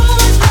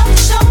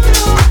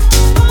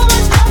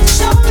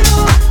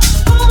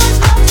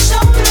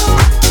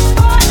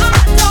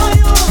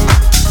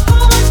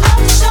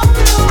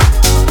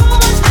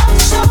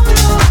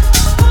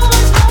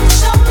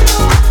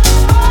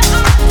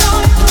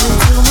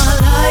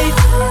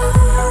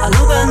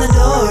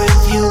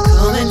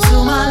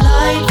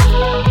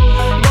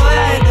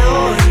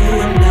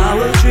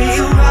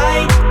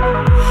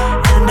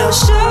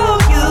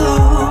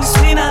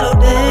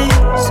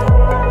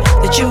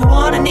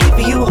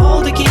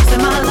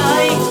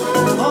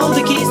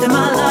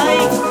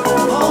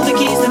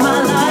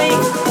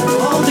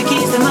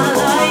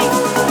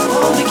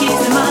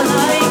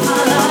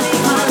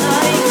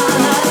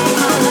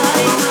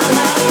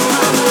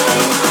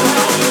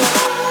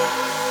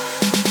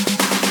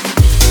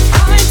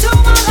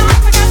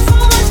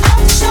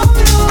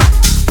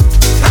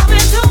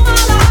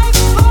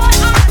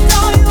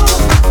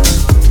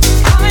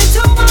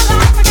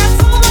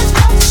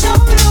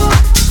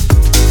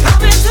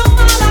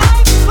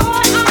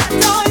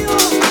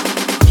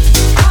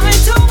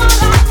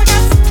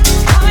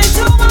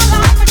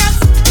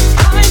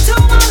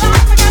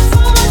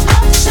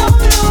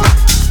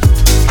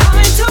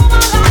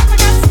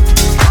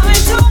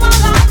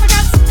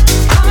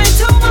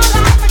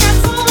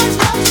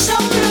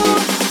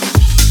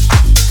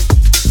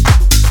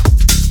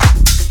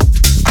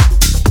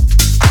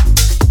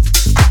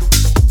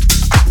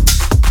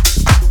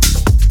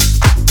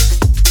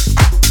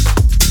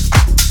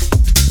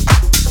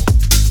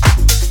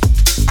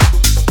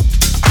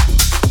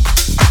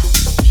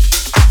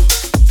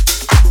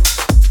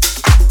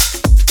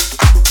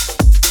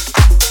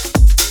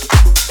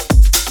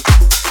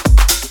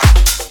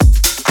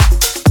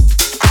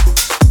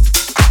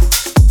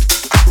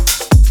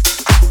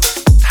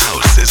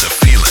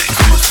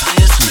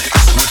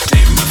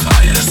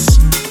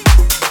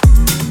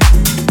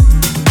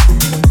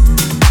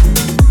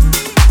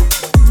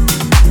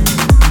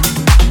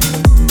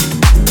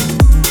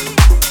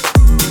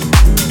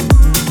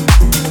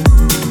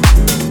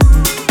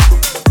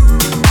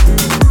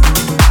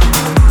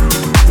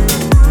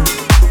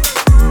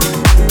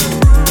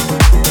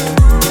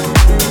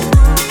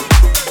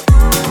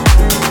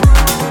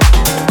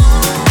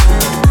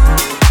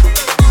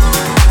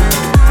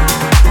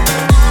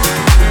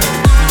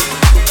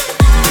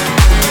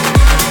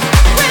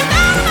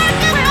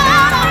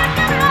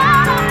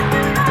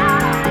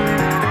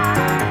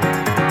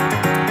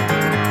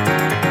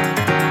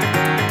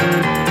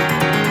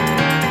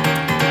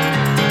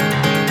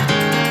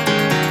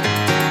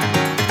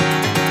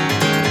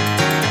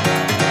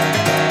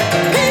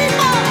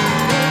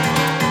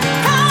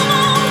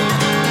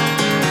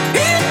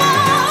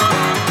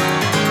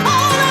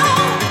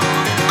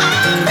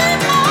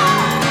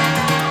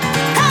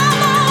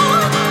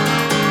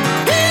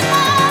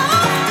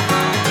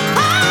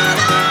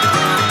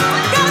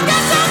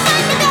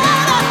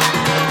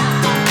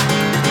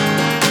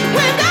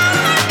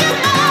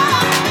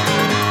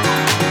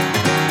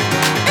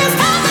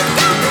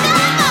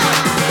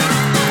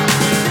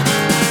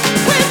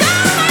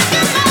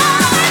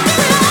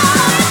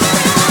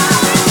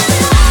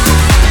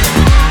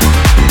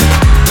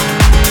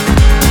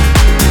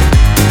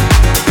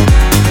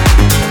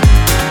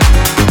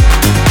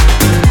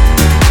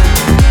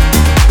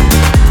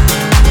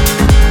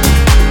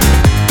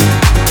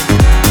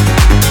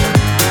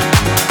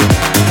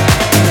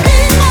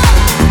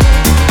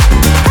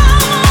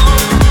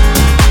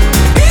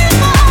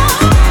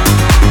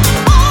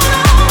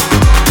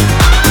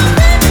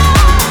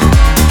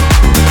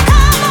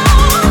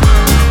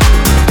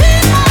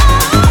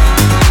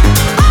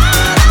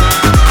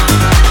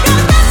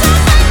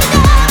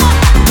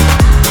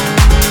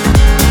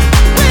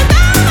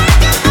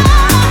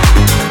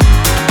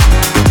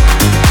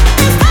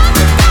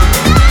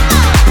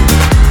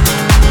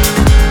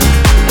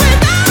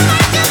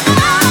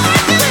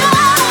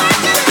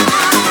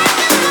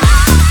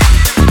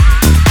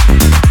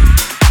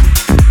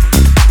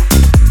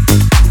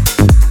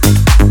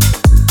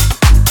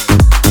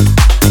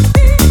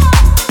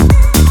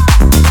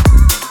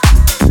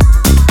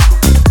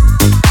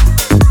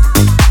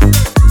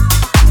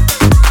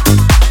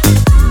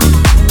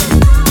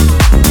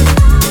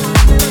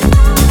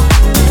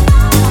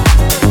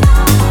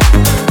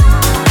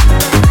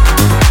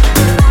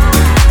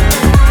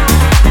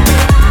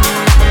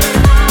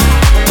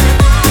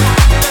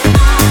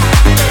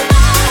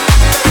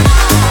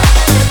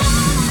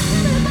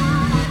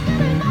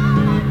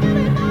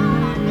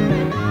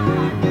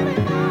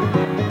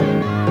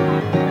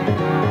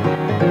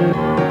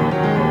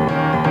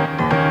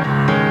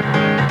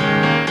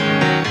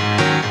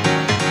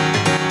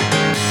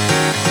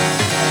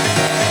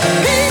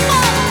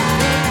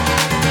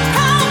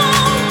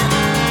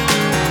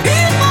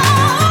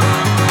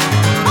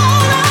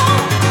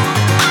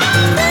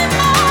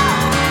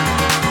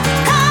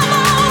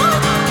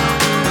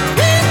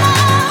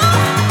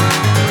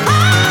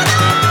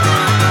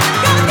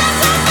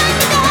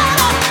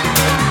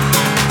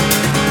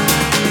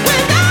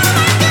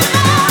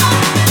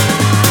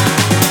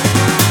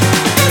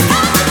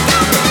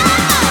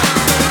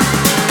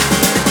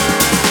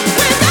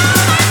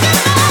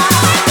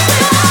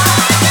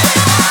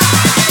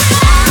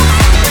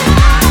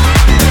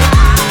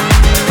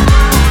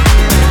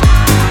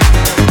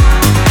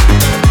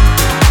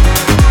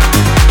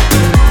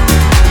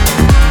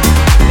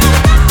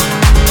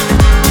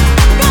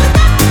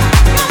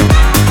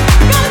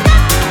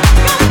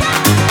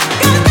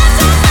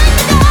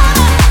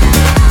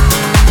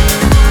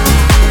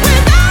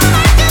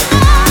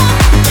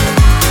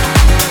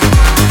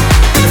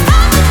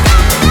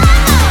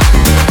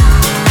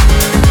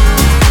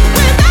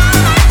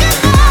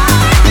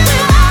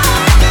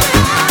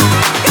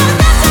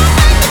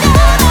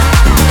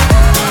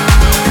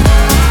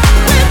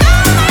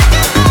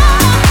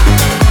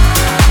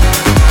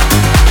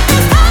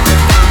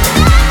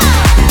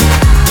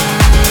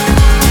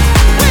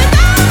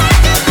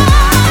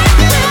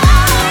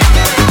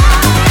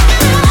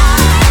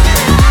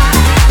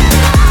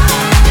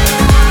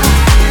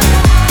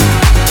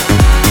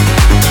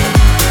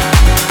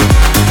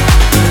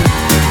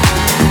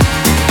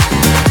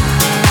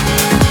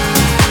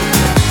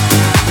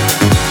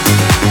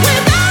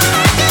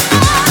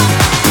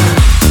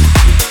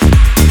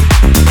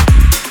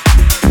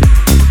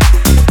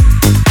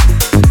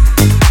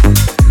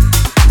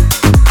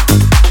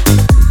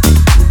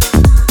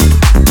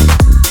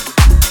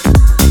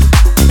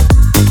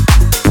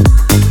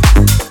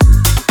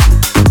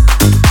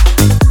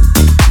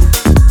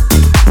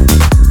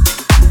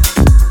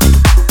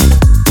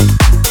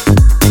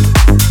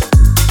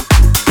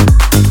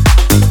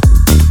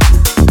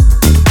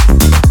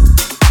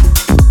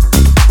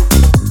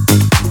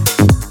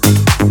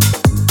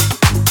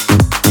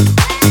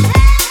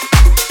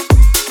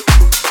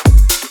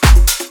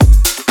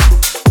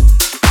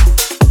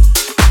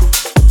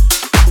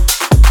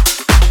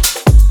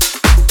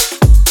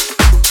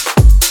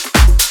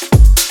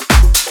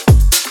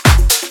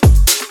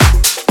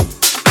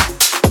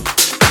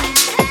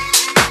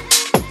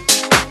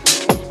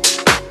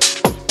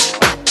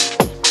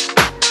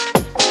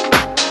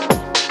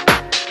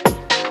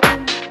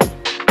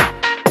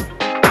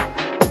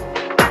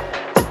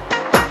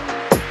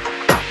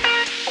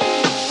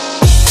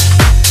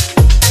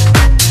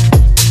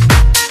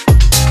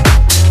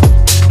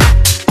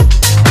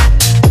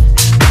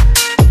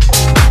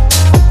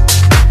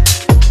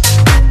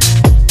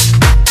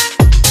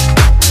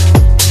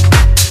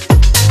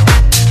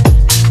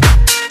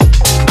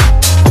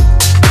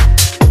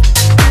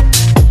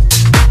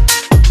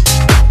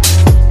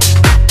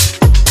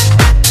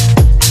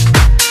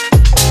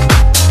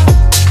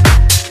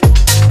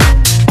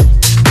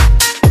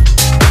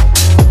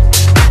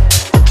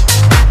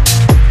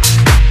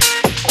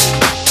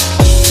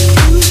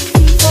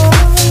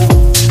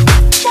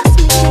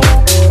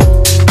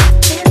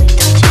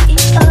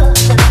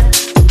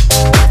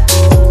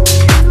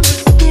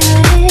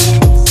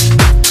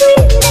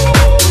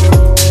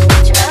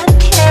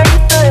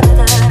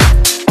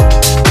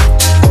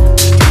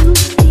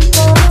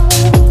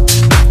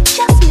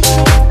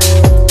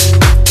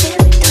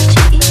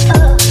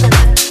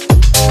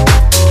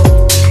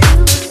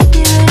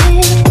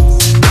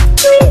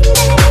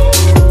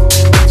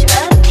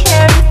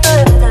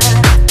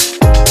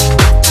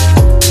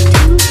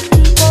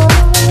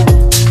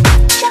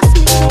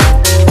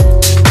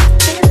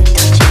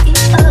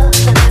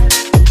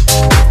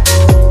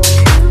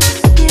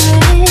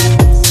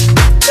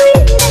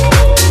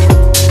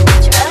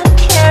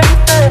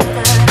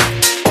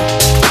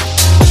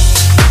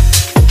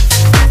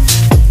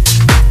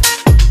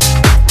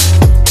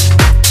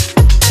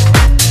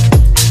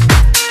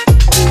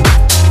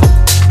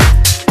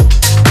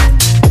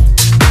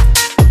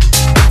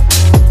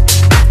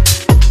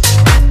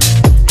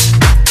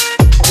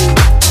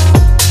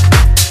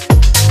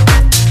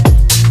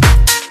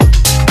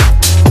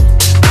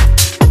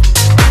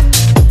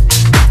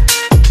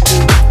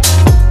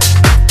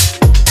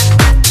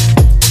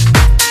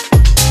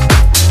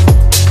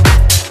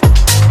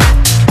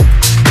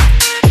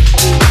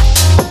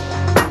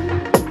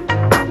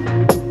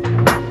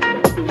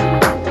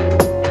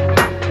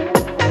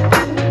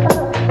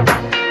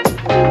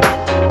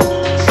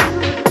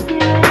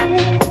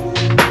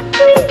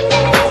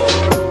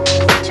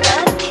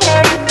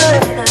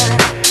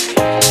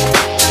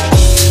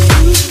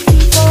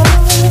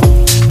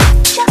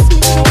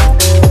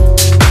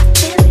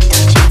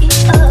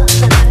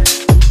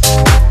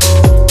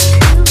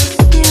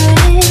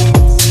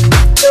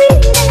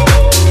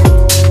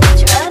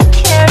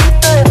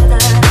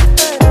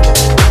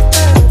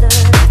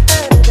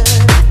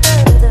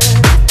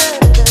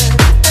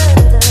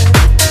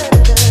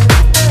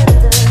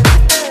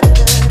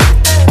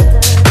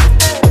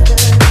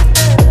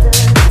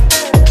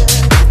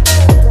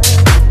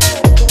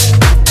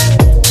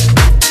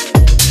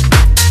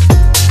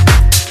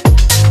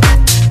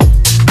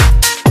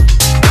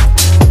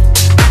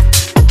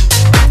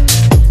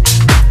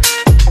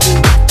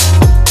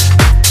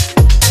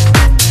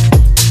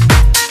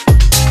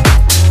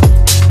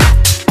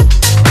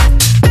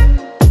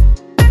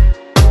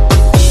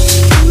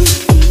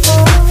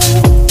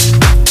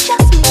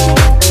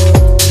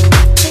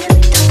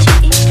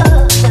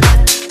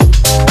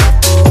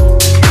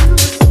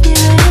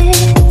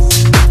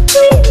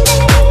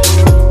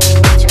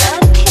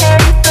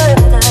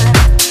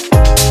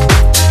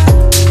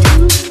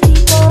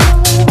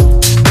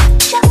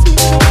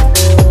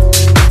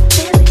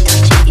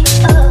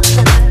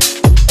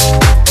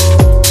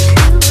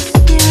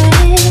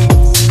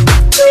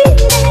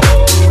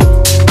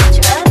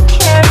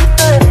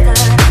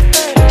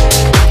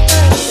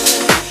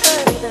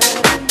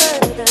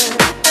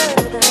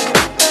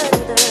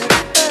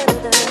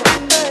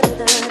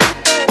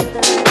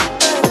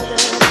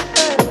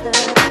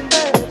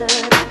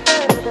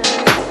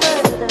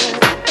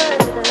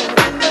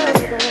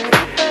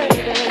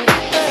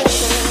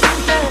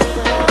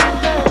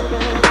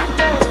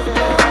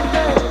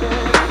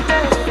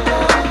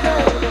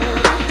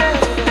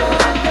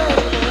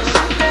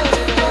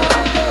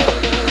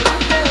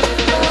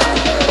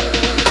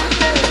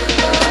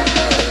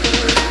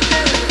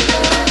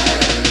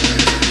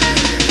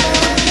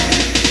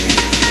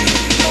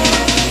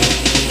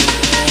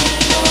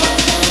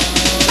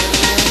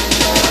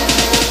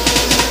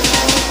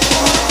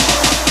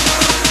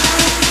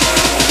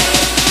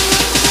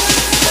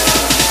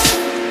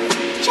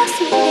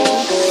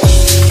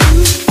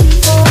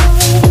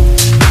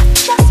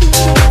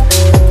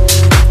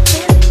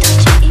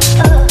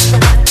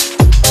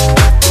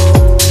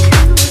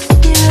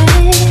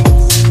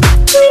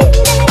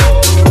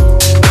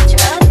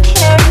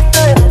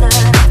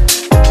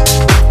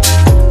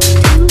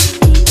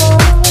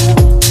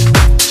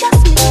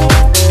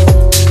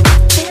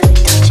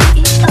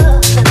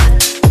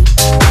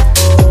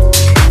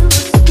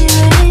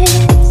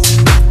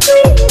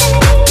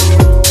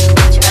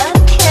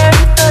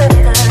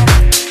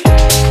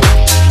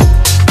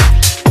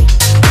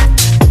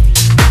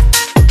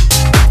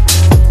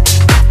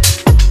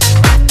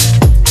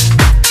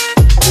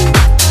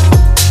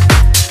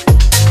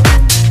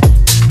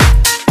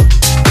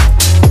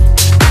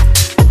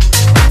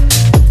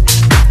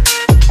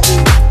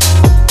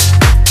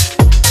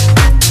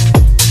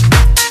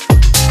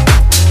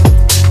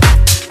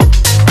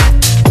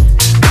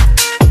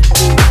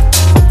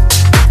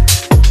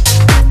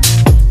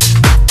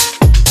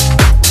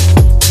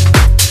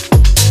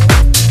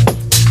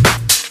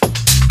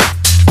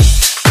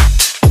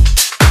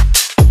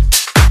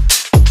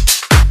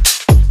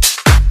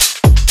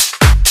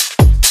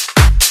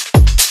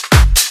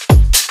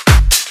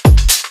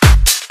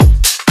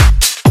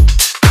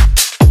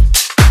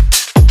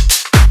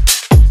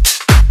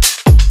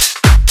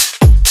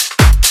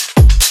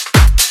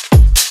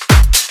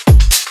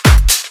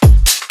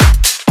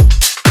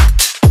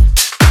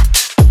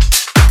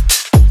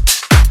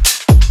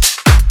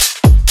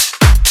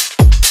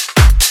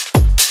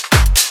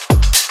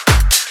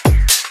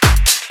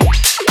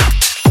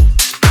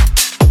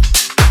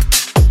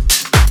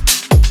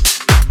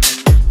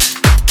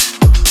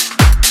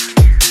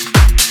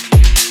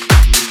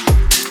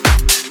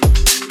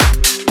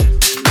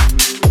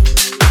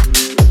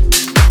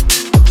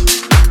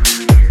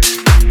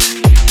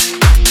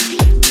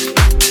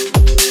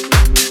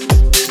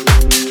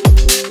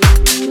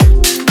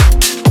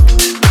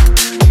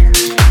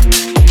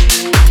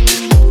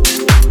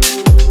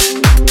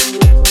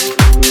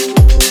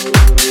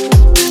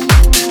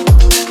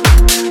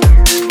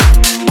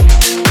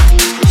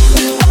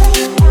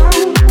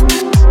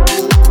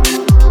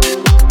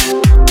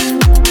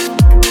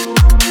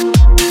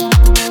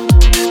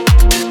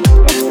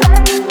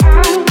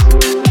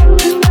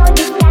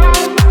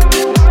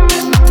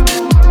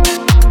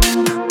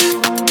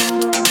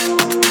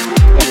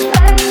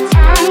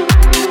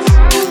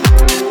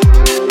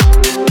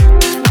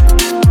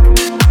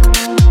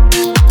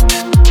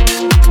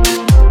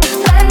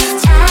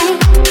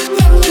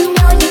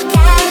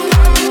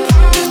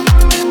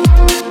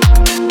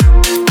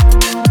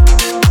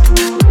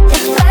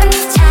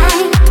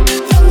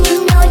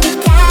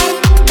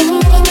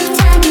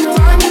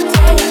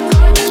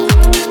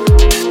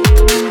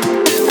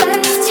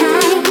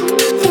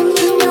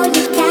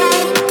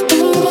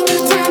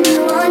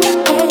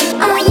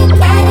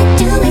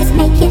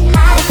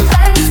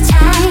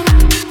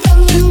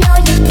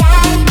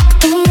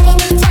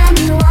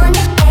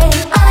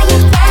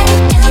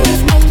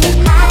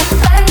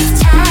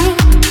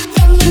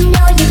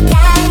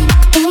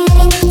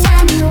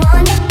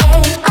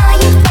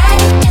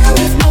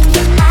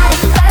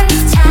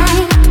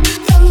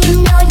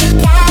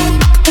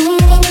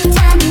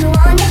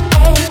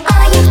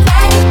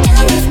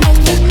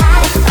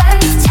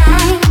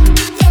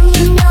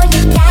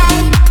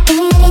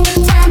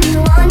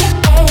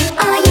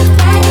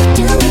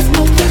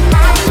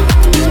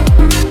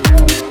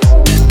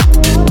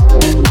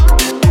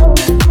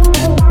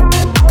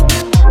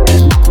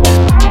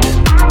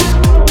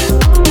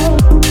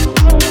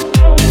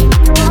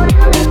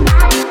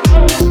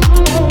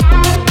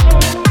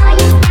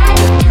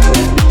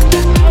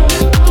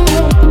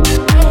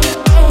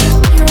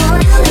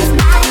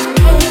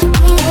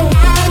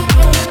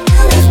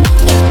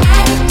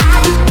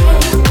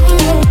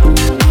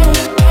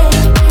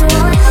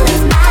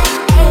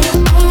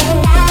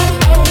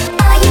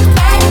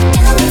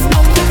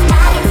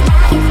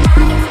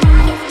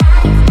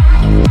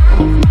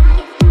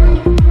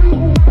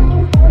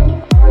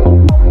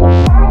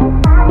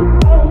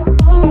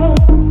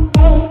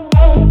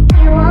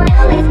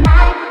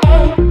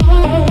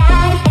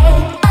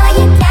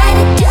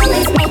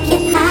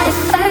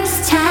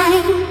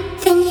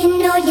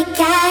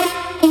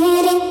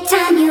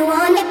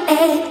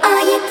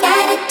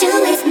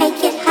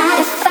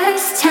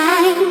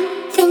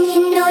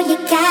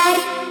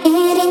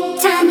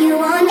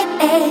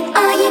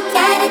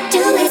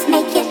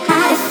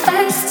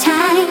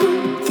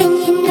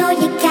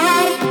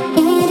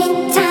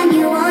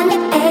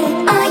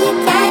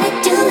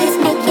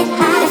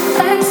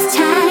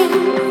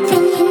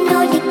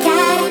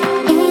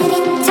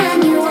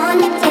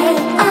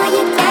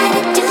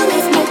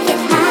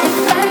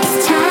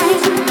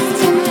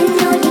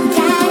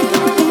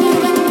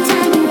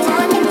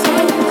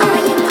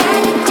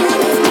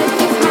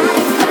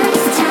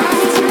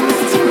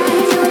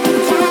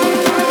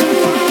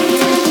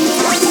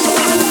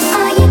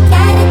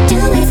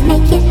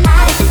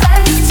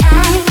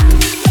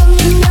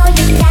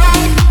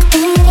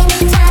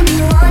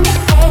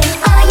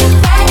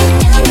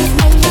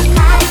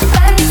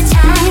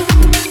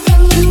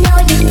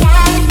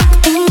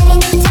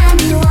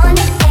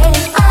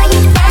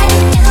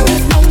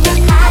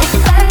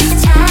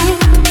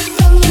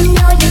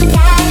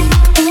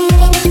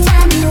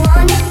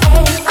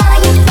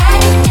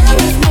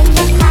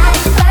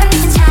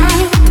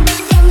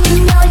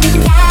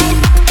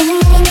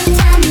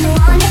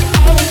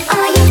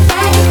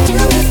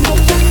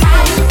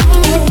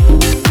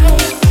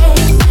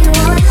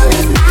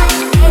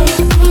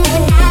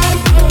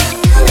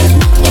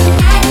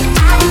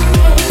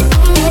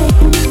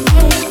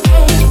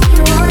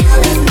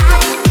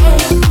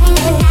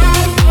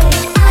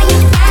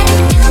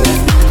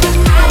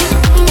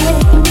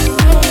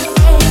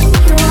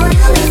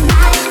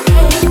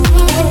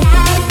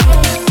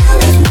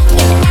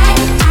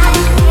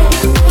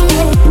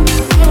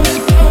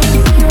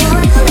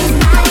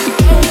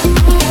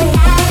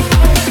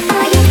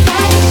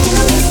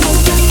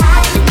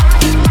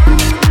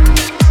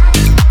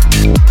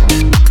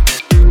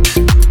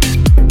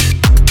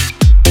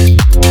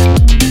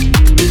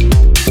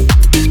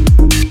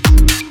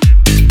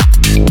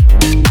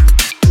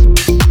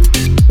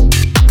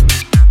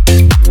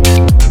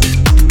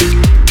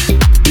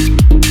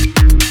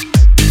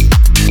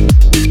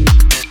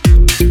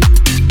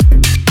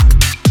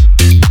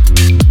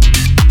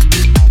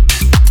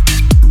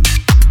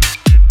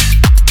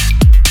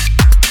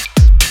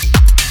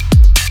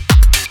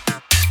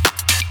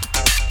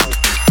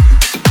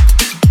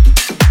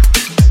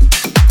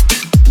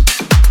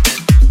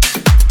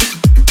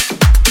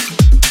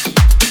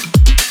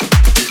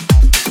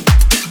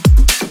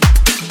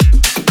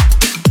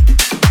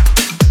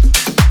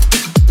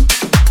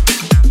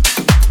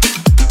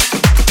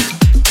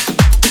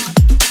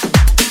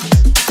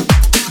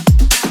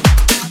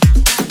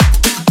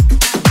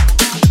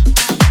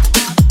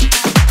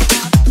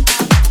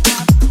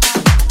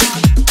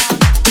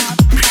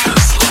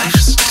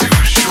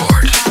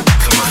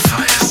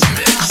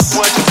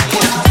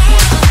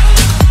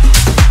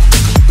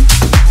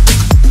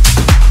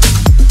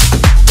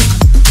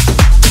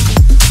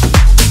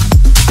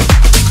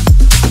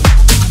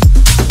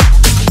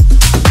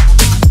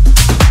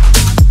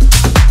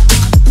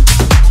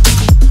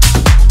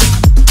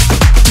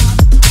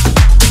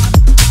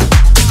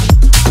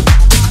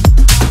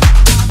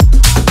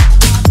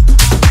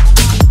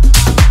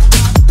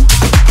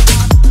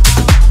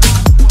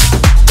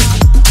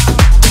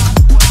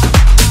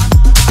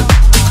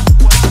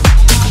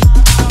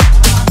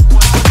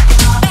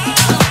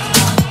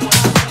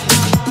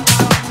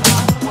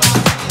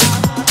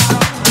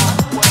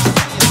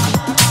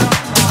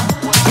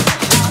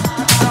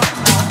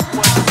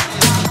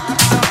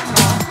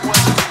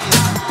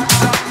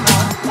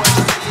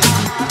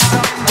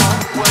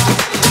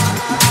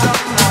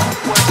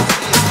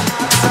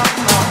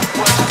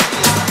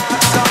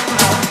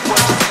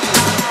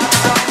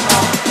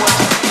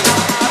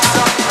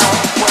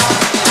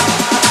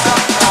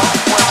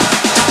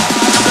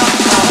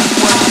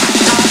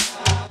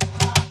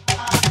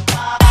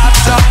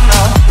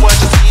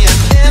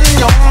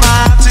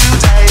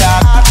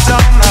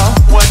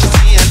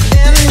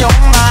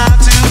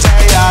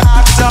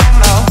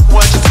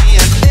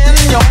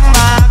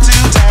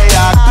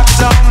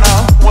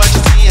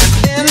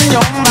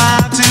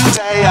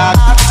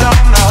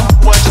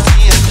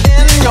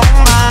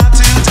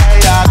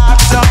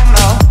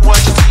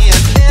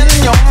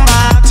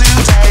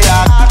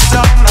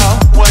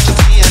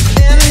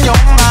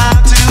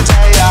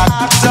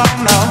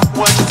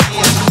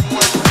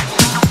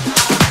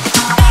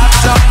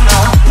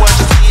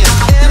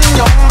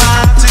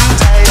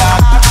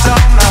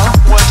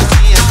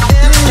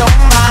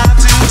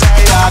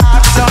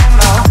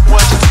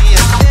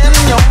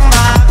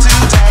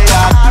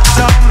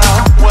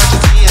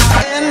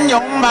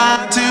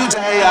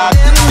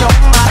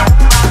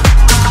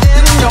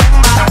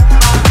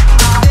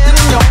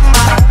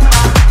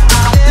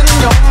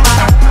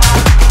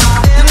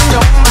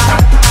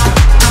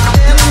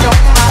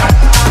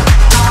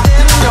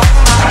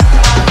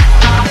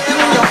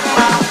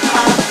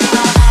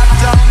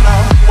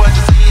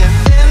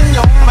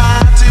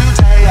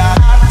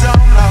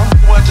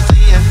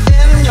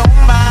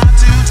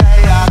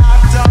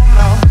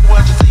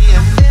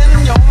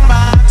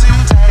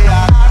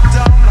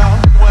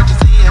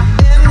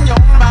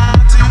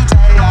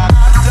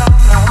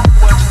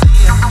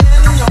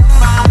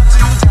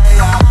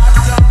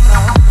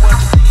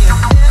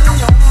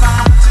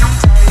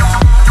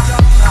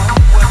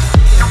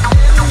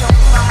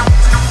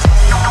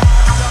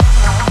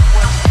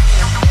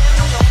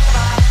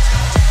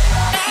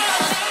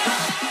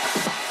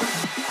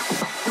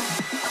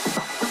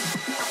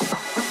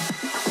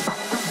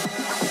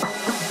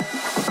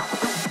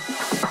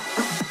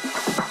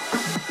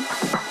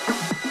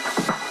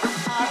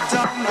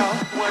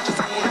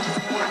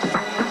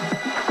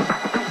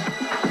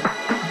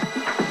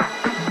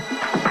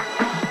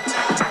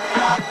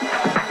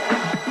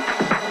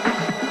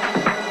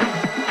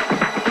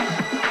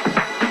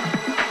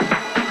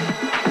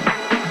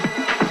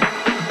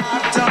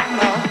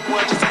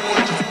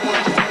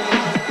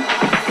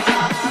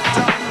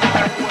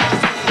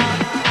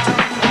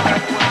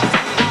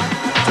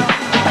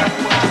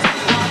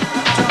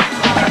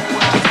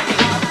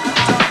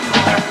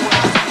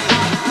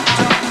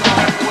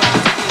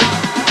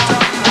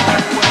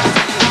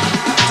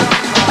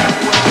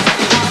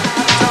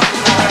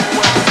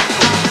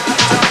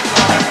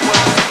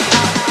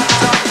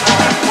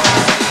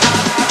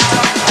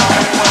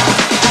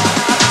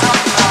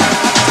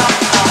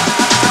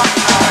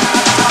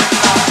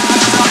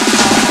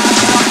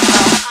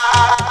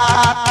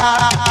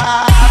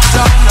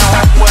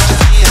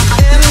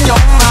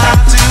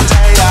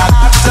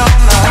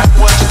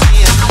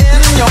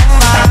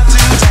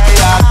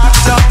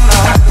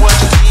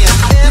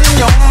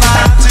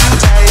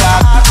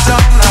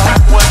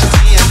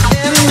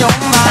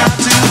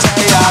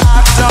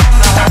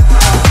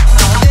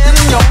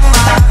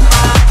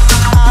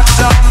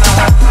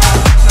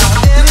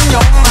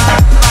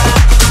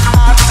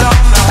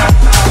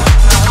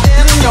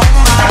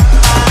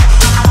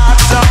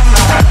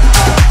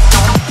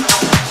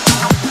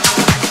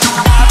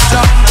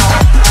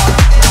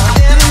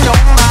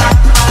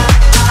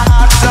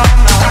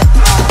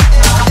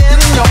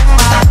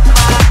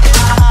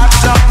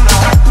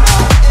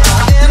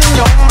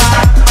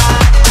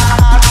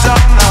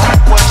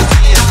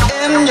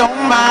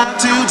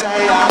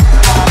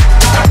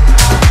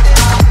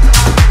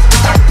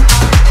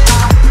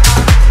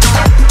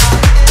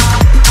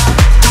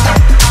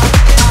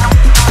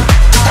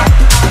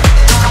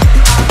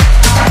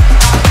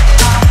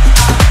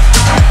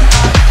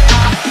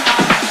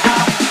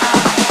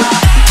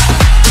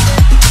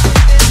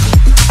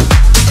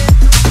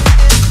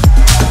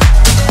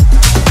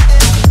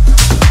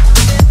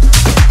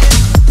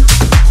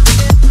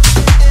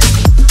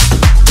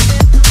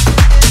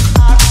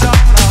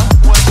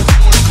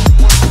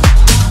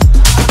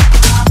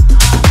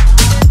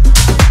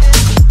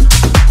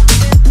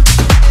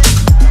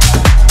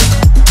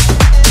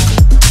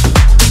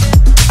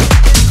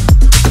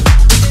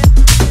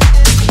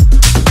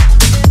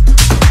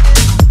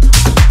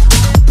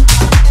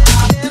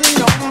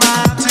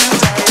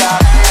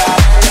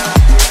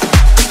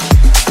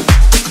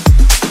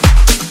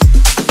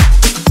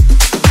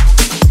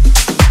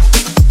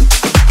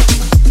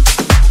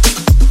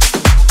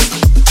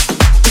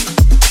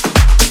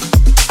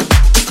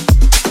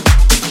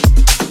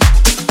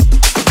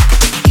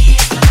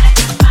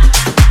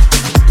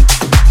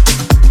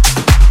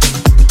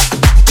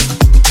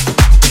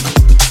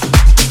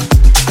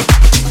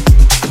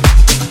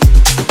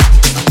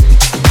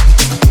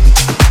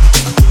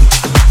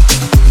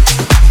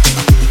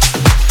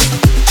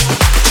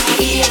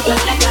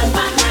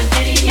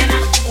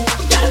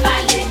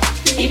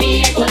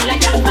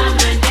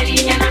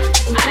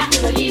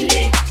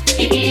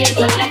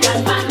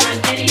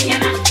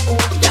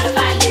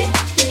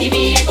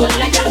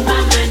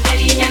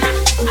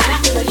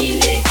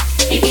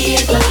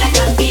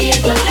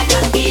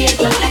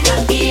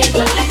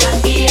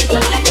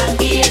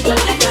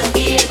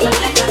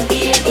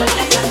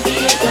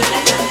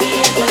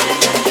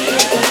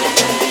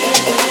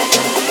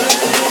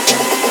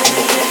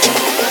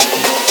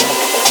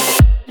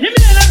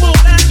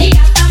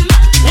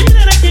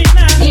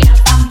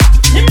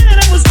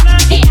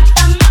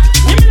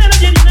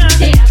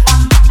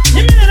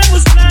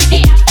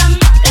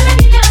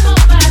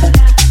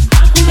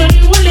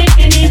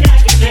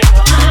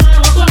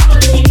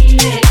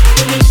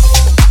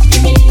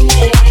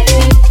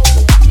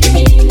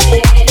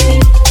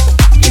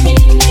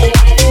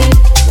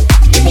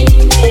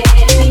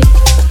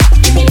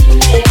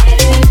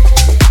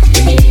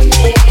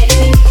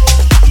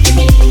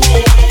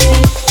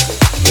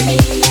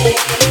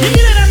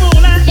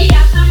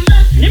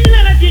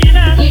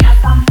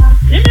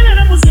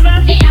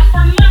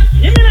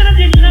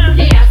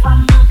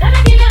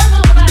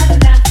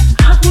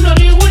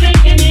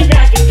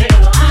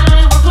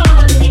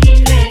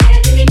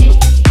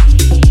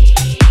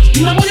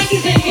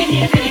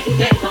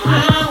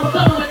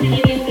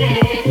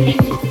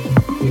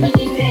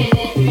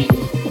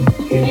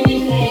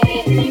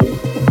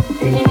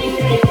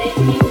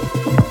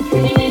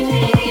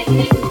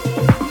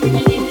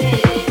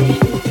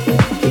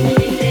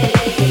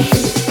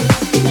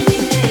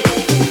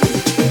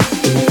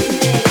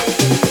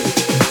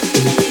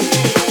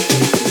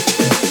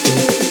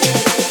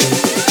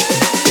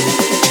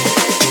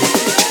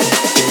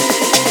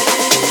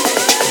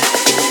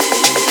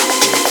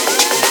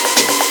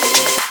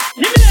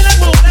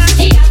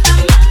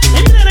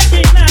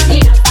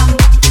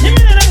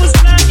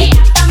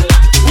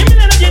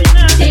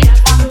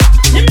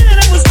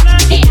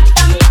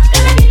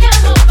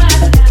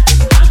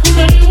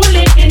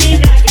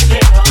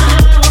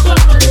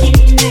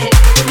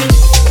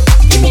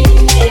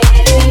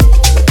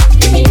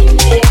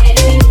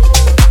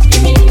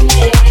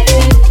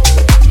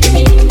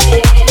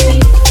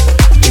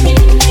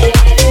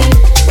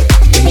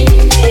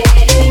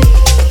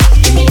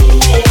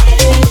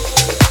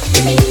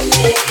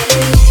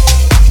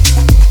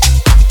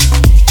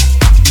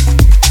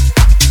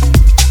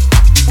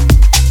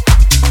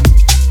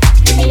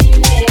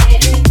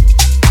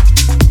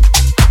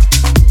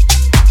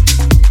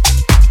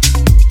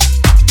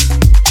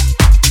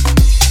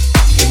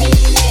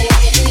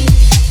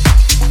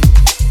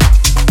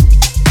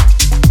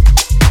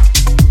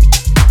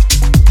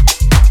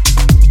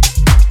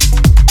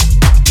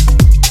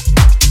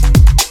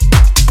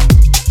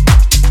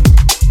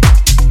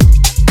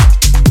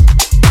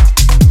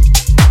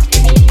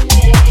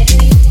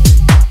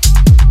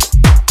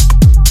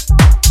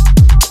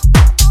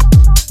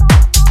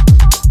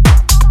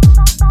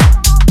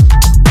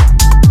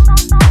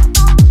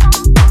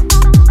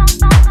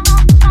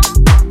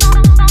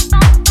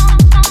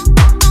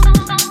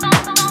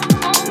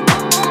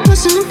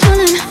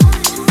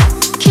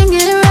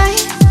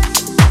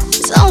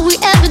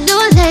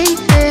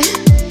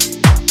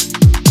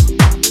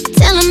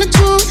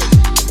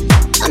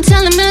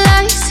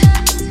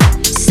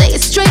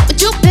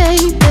 you,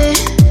 baby.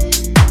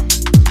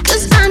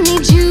 'Cause I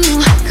need you.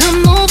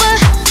 Come over,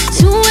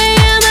 2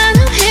 a.m. and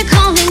I'm here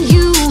calling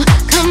you.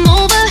 Come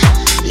over,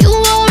 you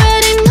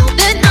already know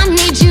that I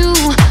need you.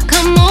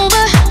 Come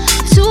over,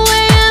 2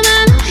 a.m.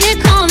 and I'm here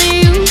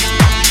calling you.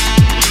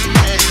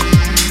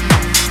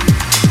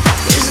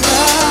 It's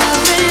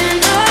love and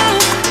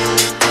love.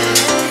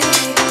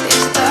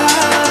 It's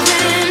love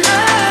and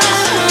love.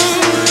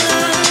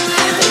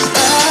 It's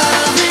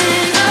love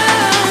and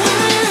love.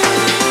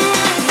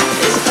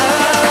 It's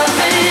love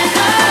and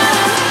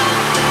love.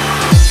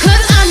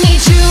 'Cause I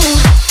need you.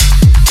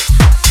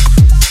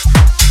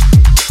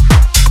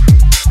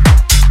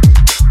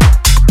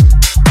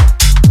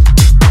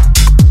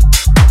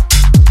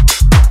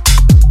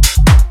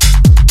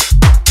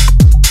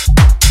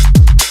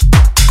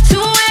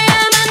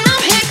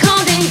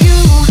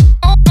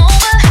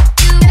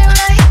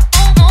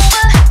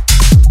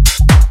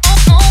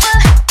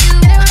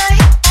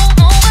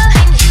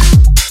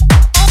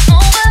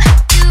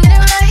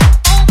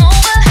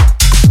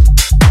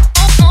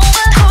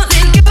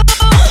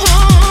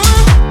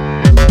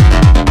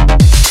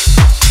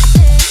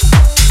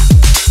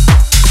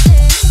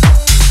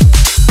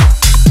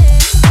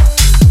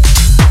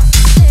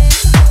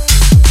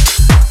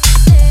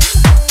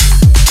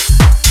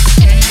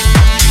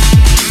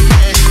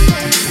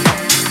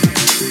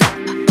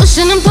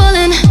 Pushing and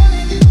pulling,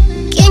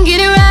 can't get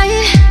it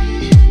right.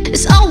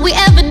 It's all we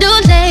ever do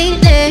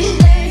lately.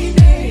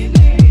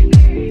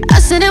 I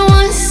said it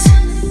once,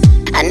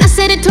 and I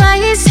said it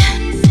twice,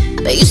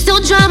 but you still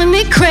driving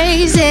me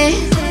crazy.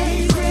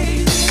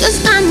 'Cause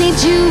I need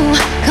you.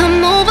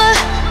 Come over,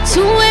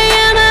 2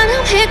 a.m. and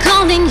I'm here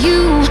calling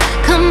you.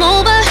 Come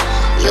over,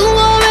 you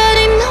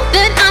already know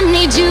that I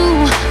need you.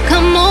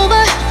 Come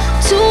over,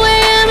 2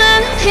 a.m.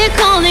 and I'm here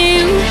calling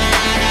you.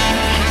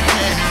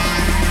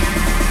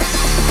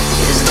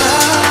 It's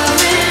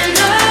love and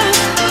love.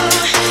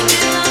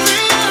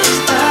 It's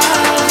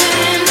love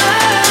and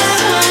love.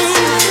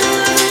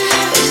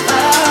 It's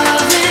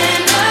love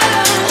and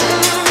love.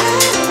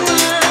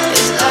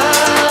 It's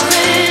love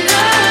and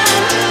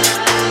love.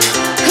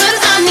 'Cause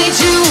I need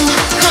you.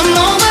 Come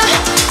over,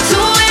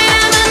 2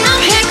 a.m. and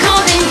I'm here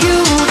calling you.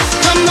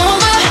 Come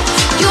over,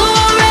 you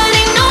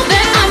already know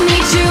that I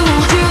need you.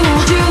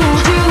 You.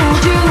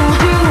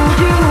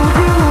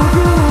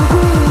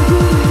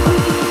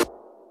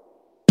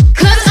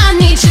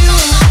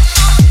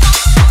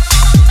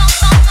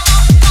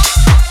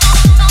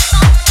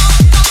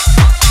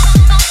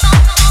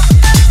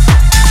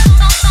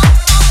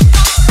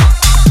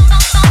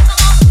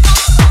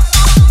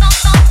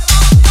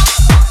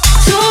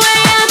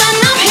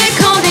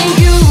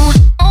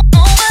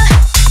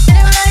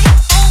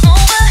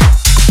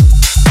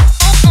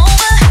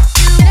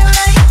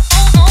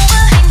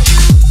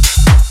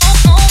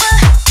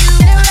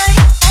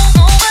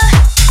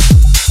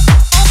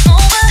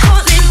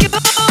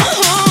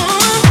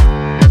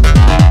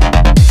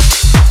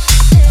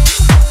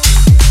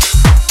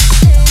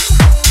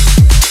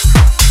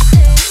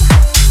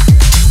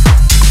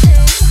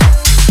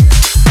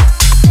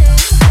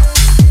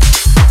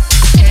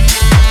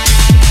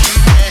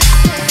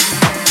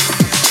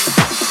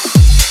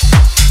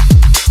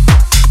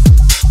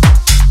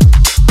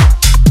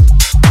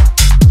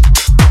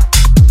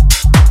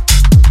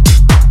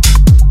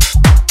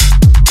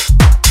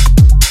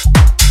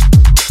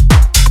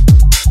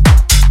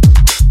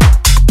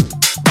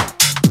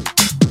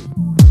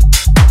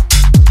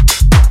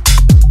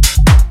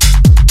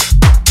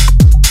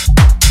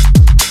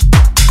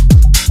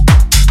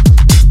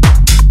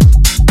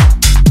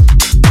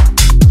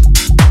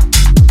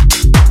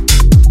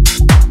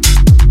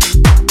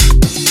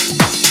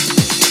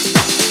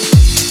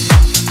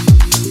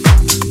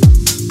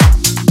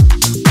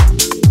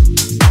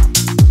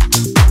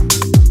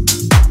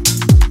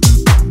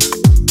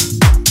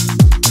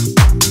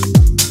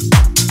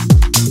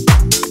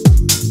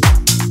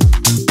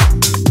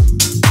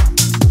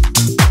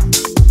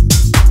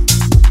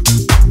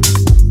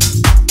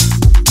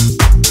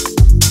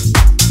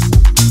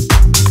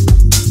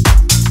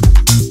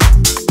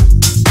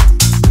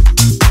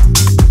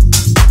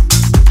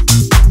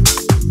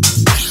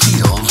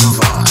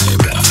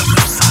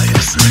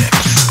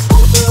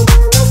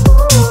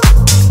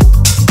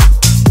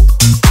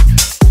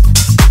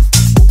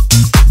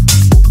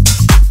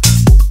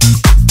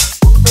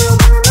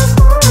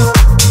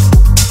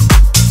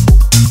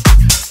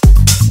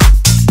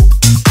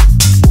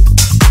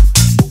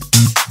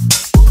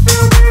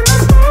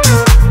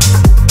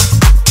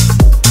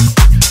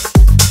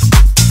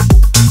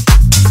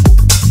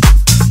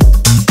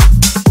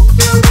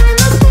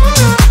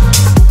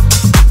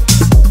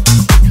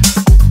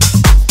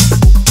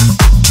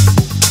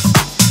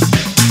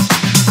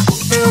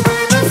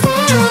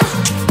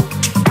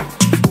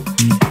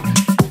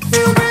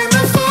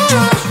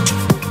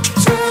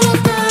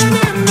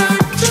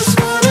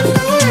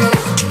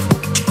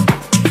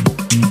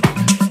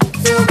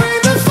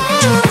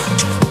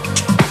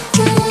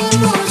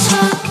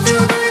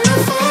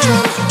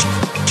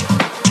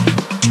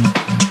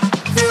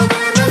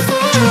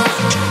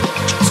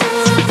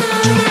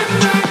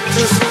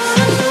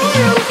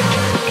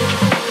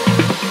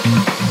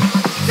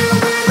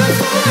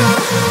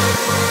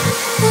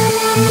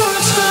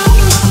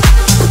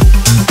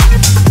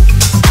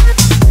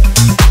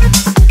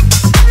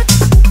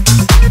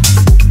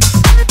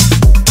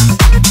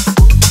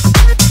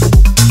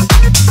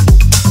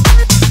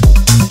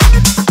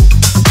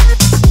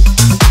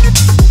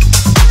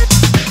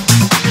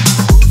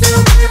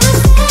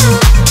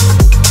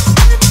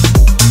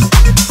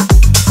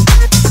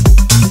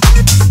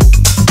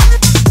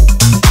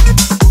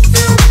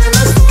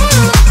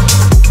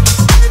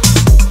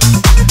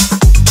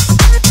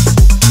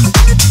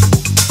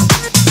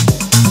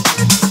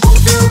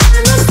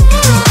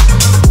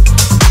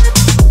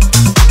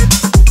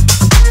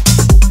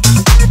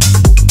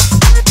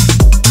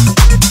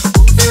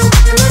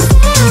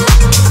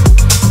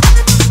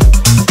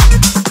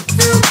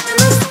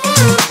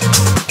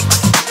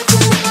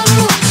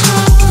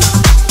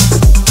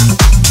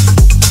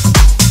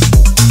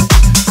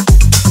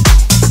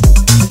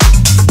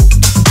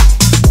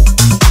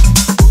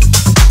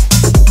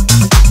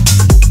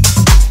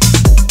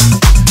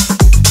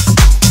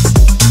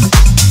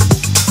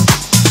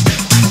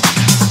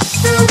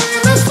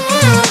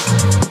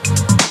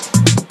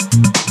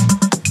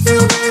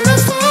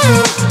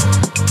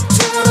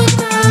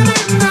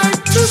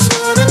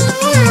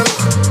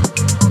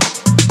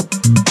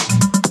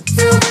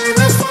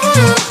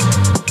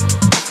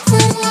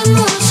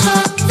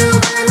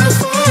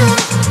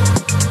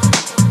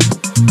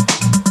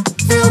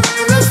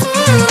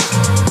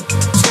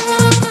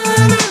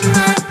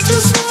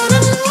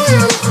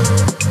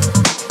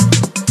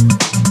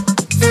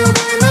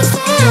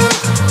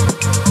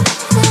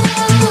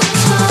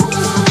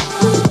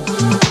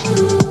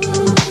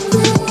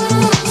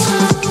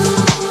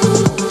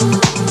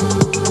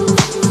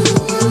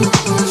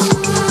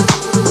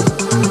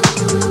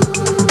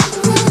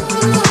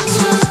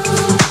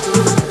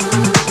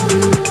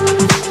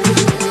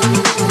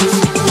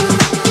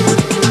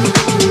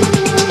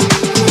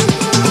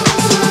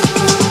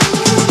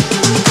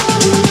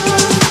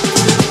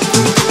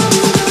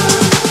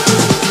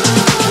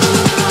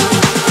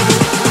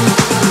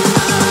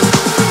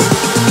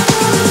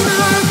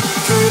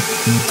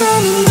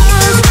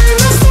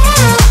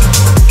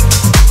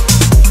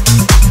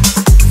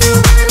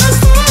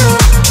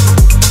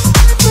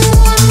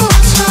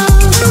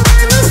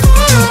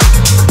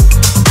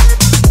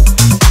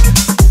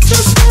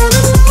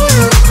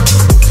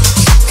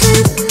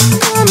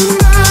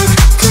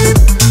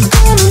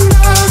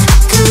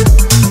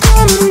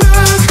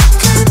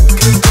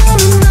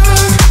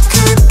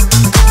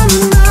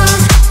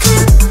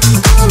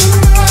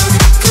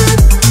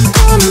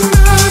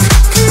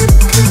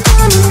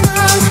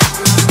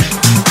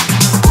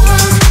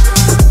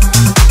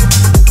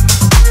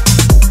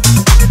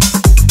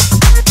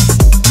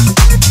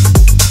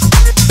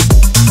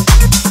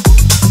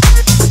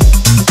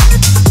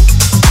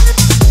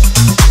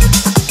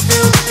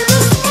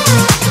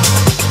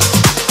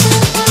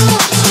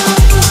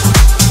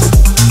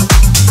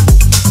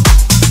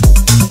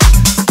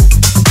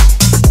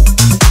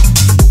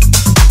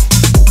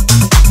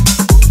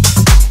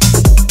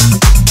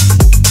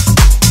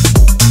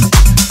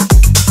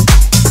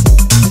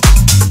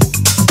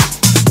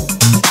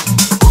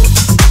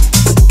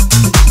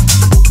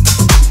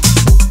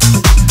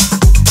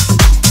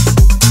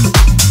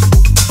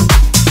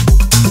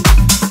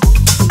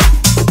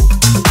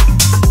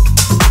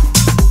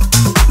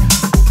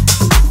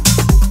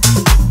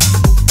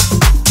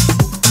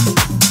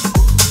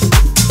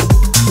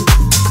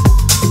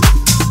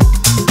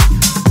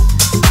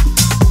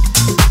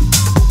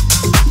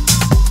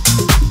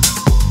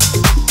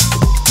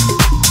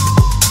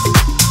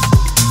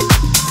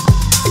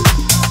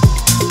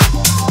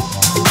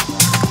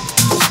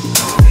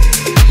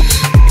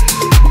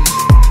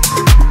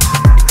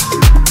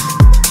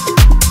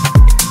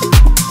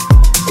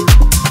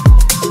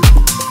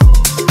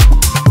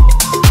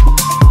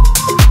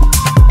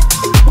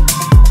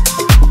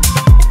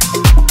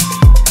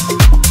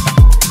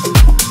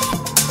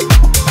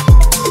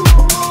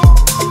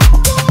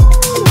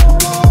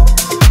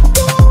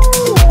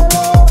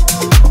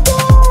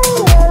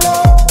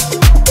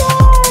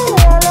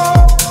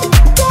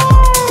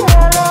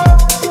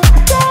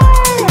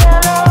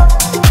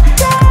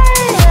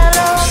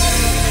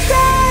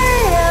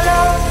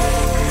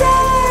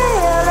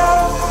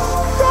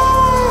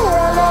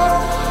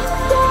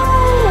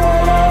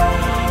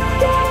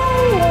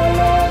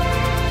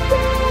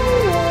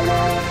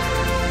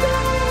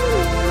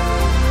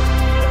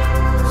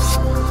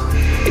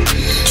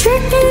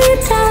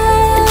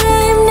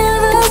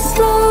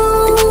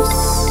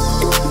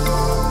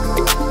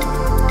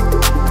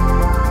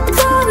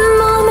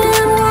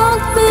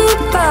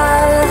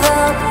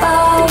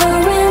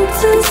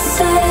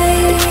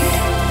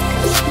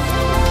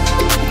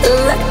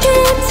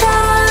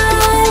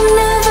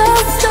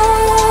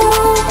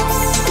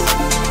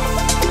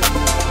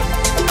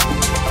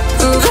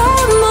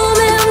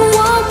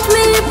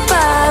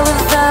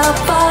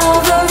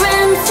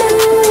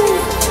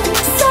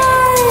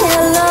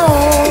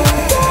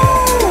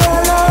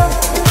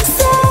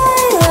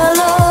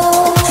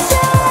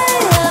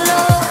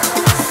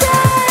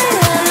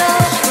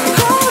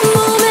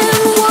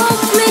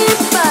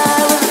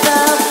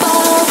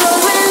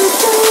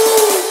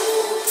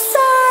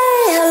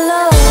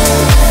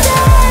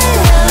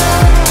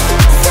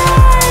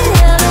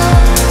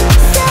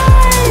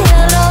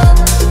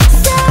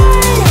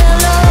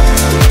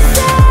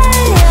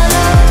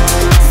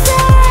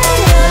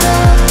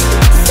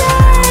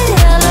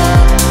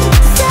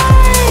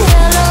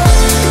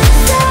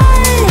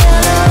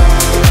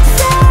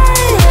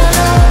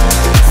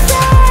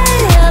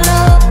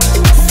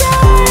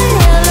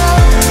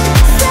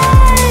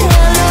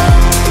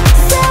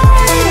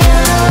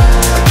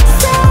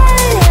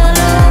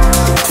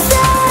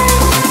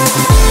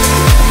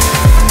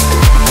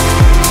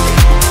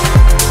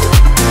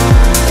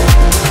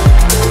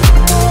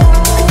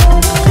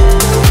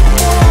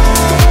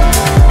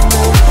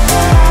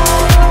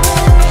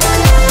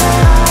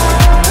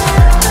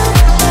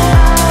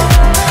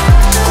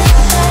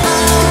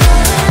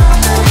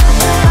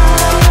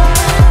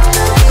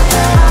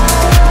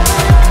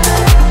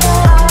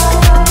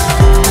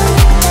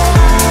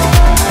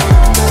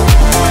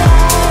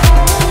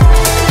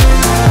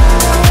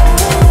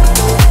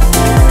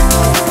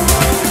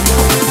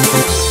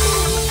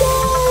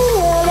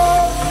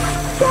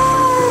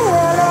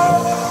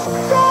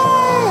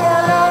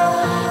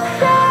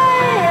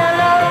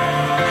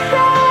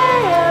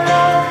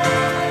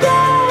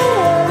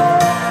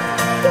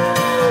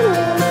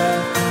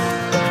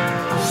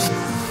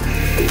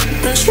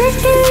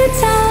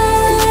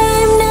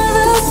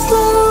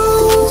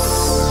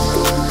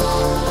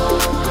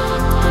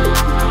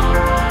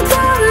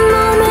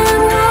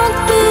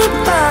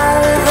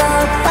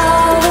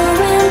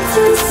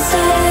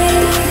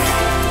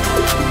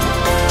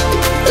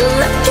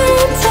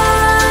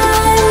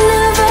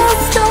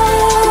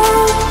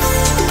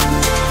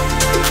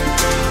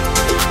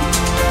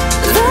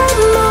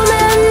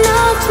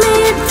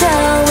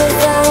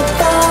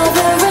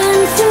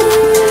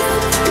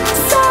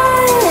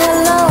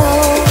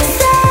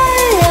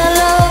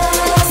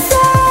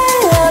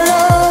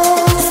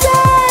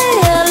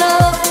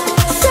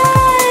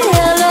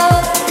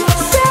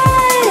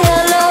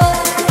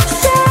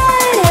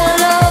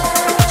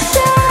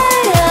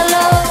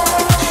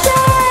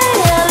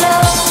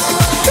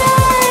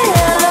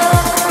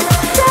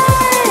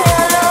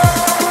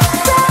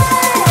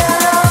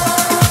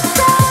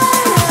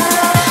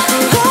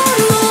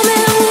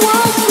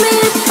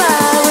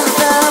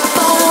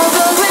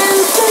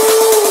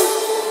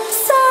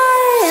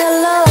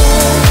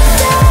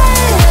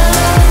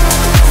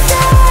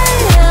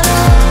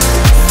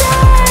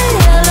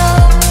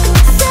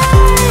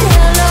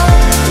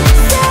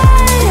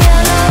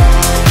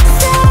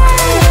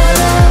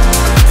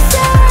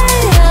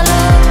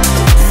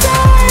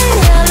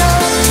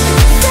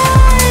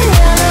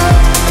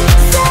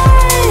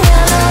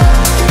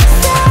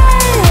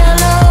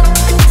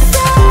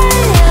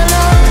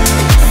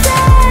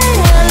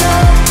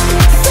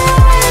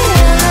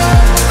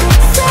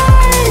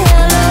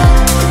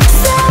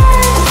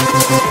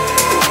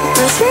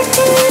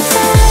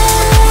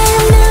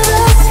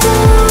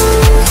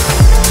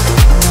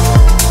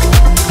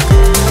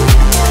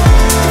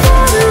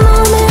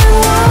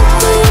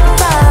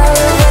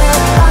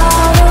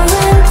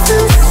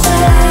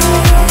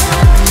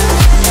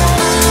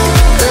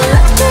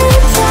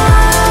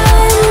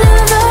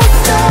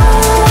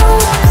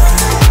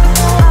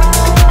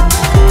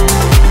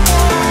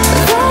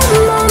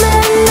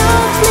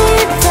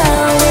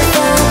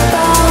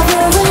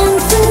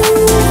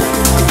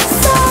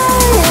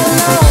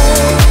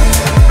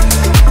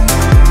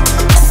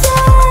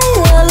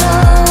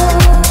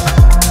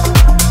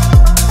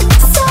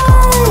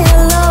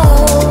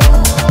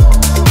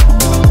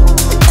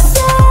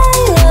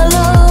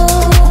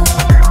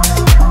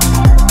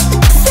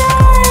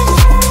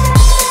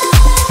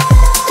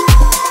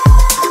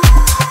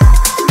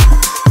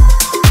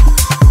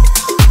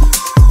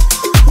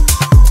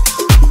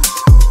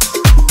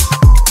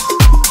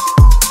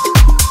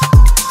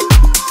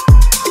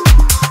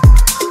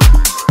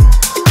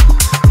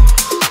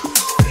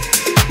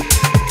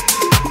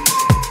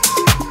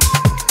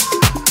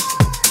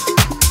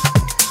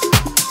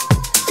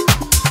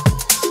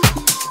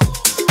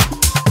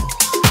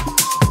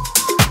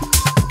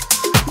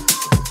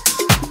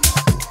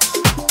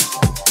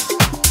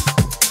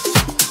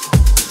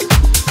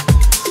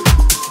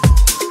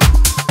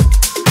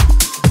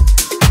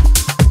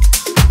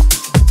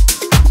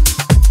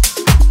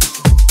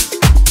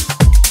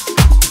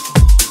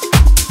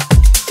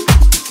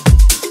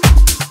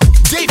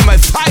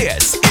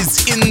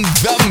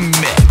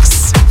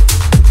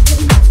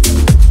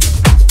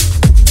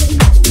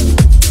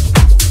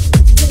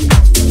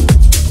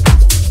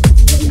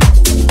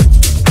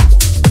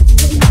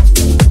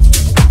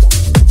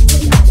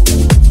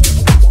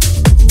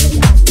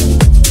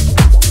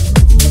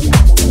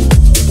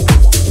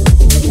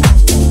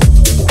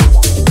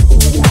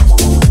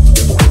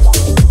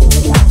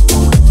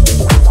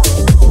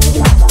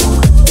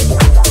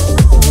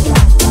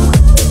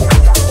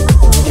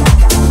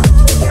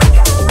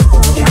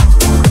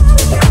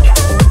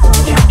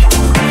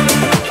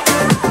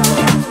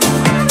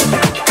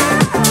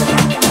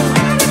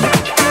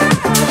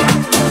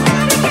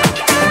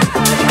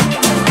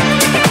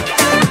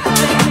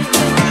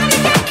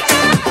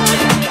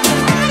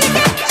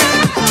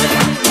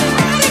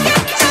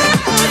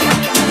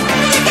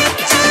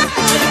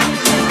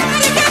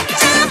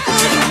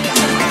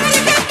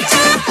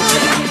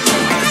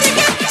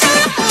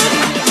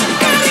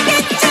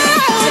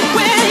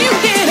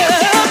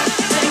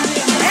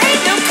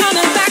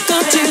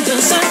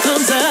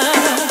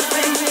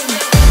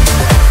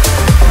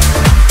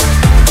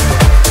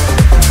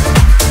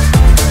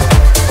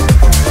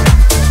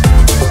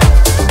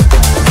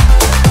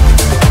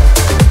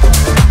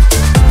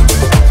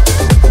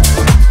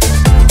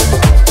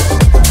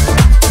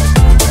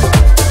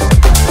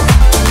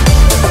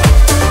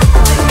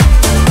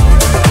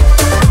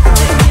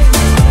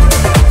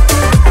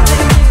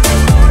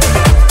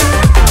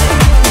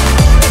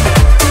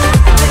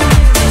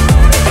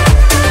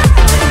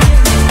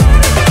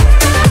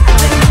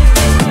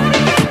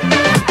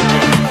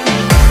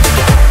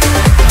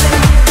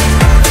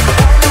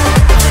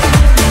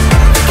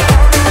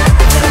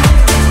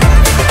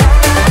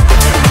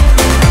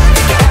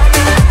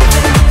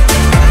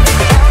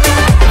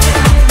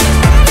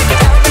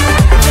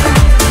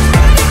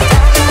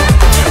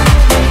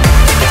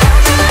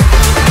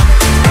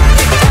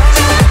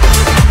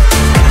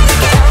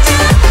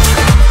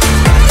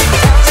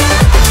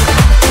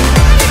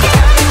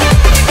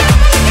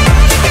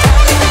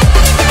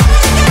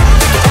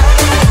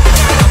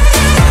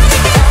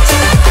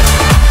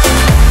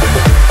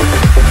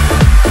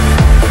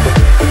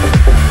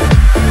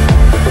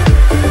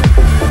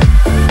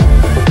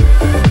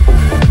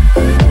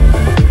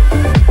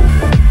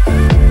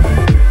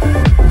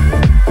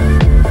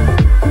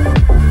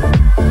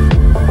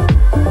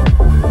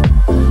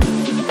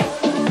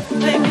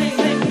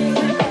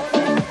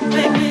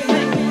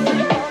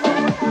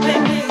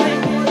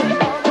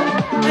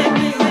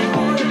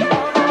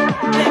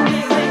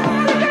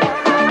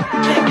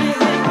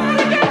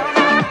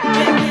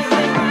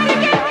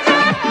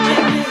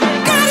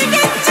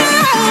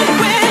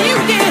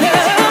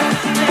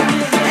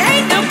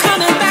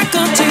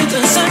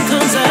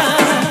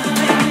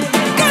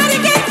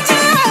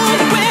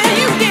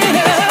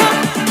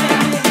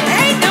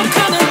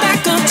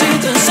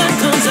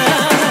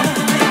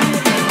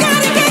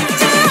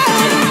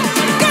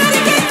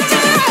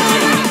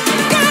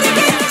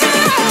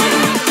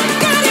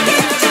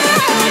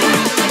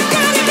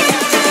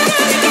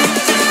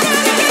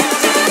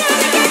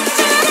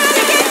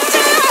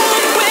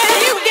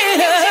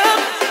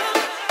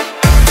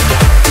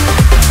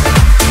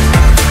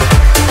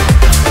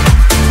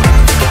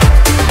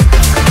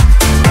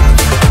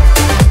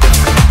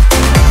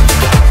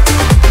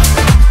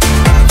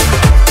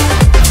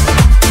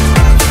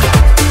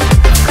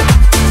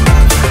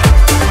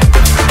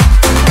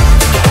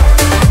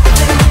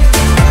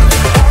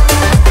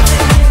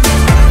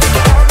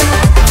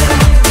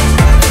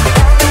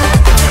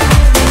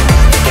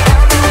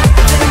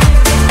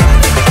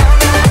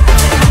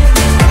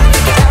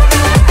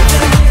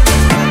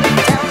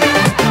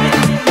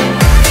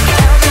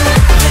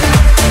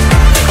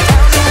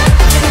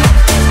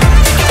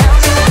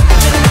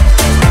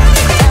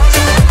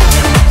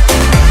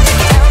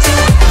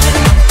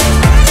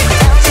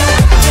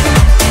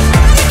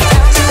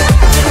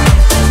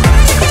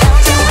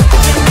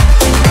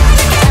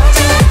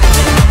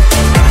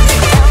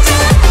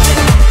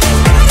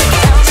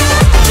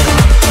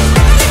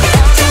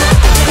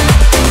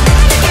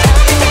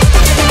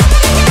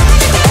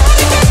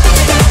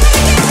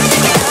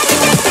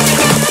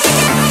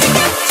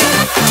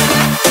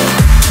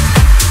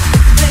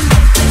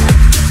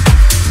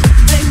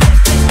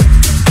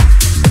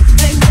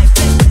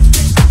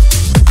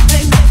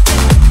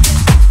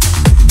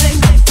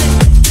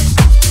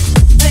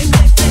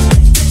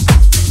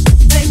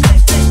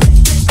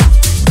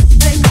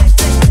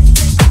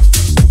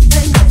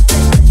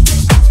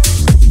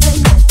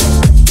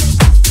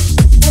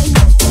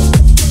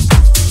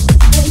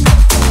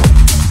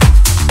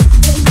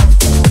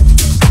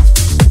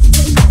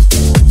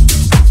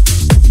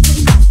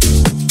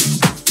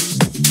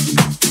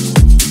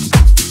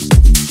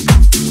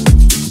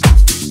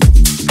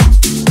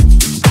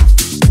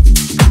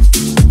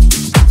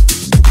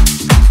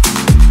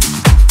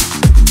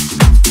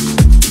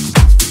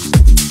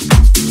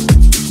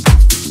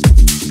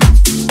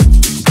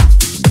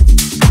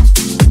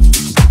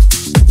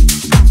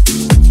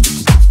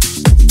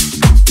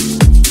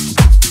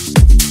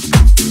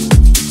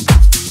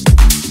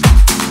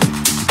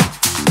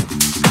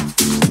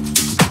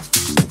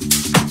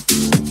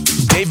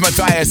 Dave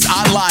Mathias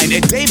online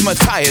at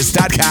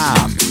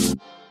DaveMathias.com.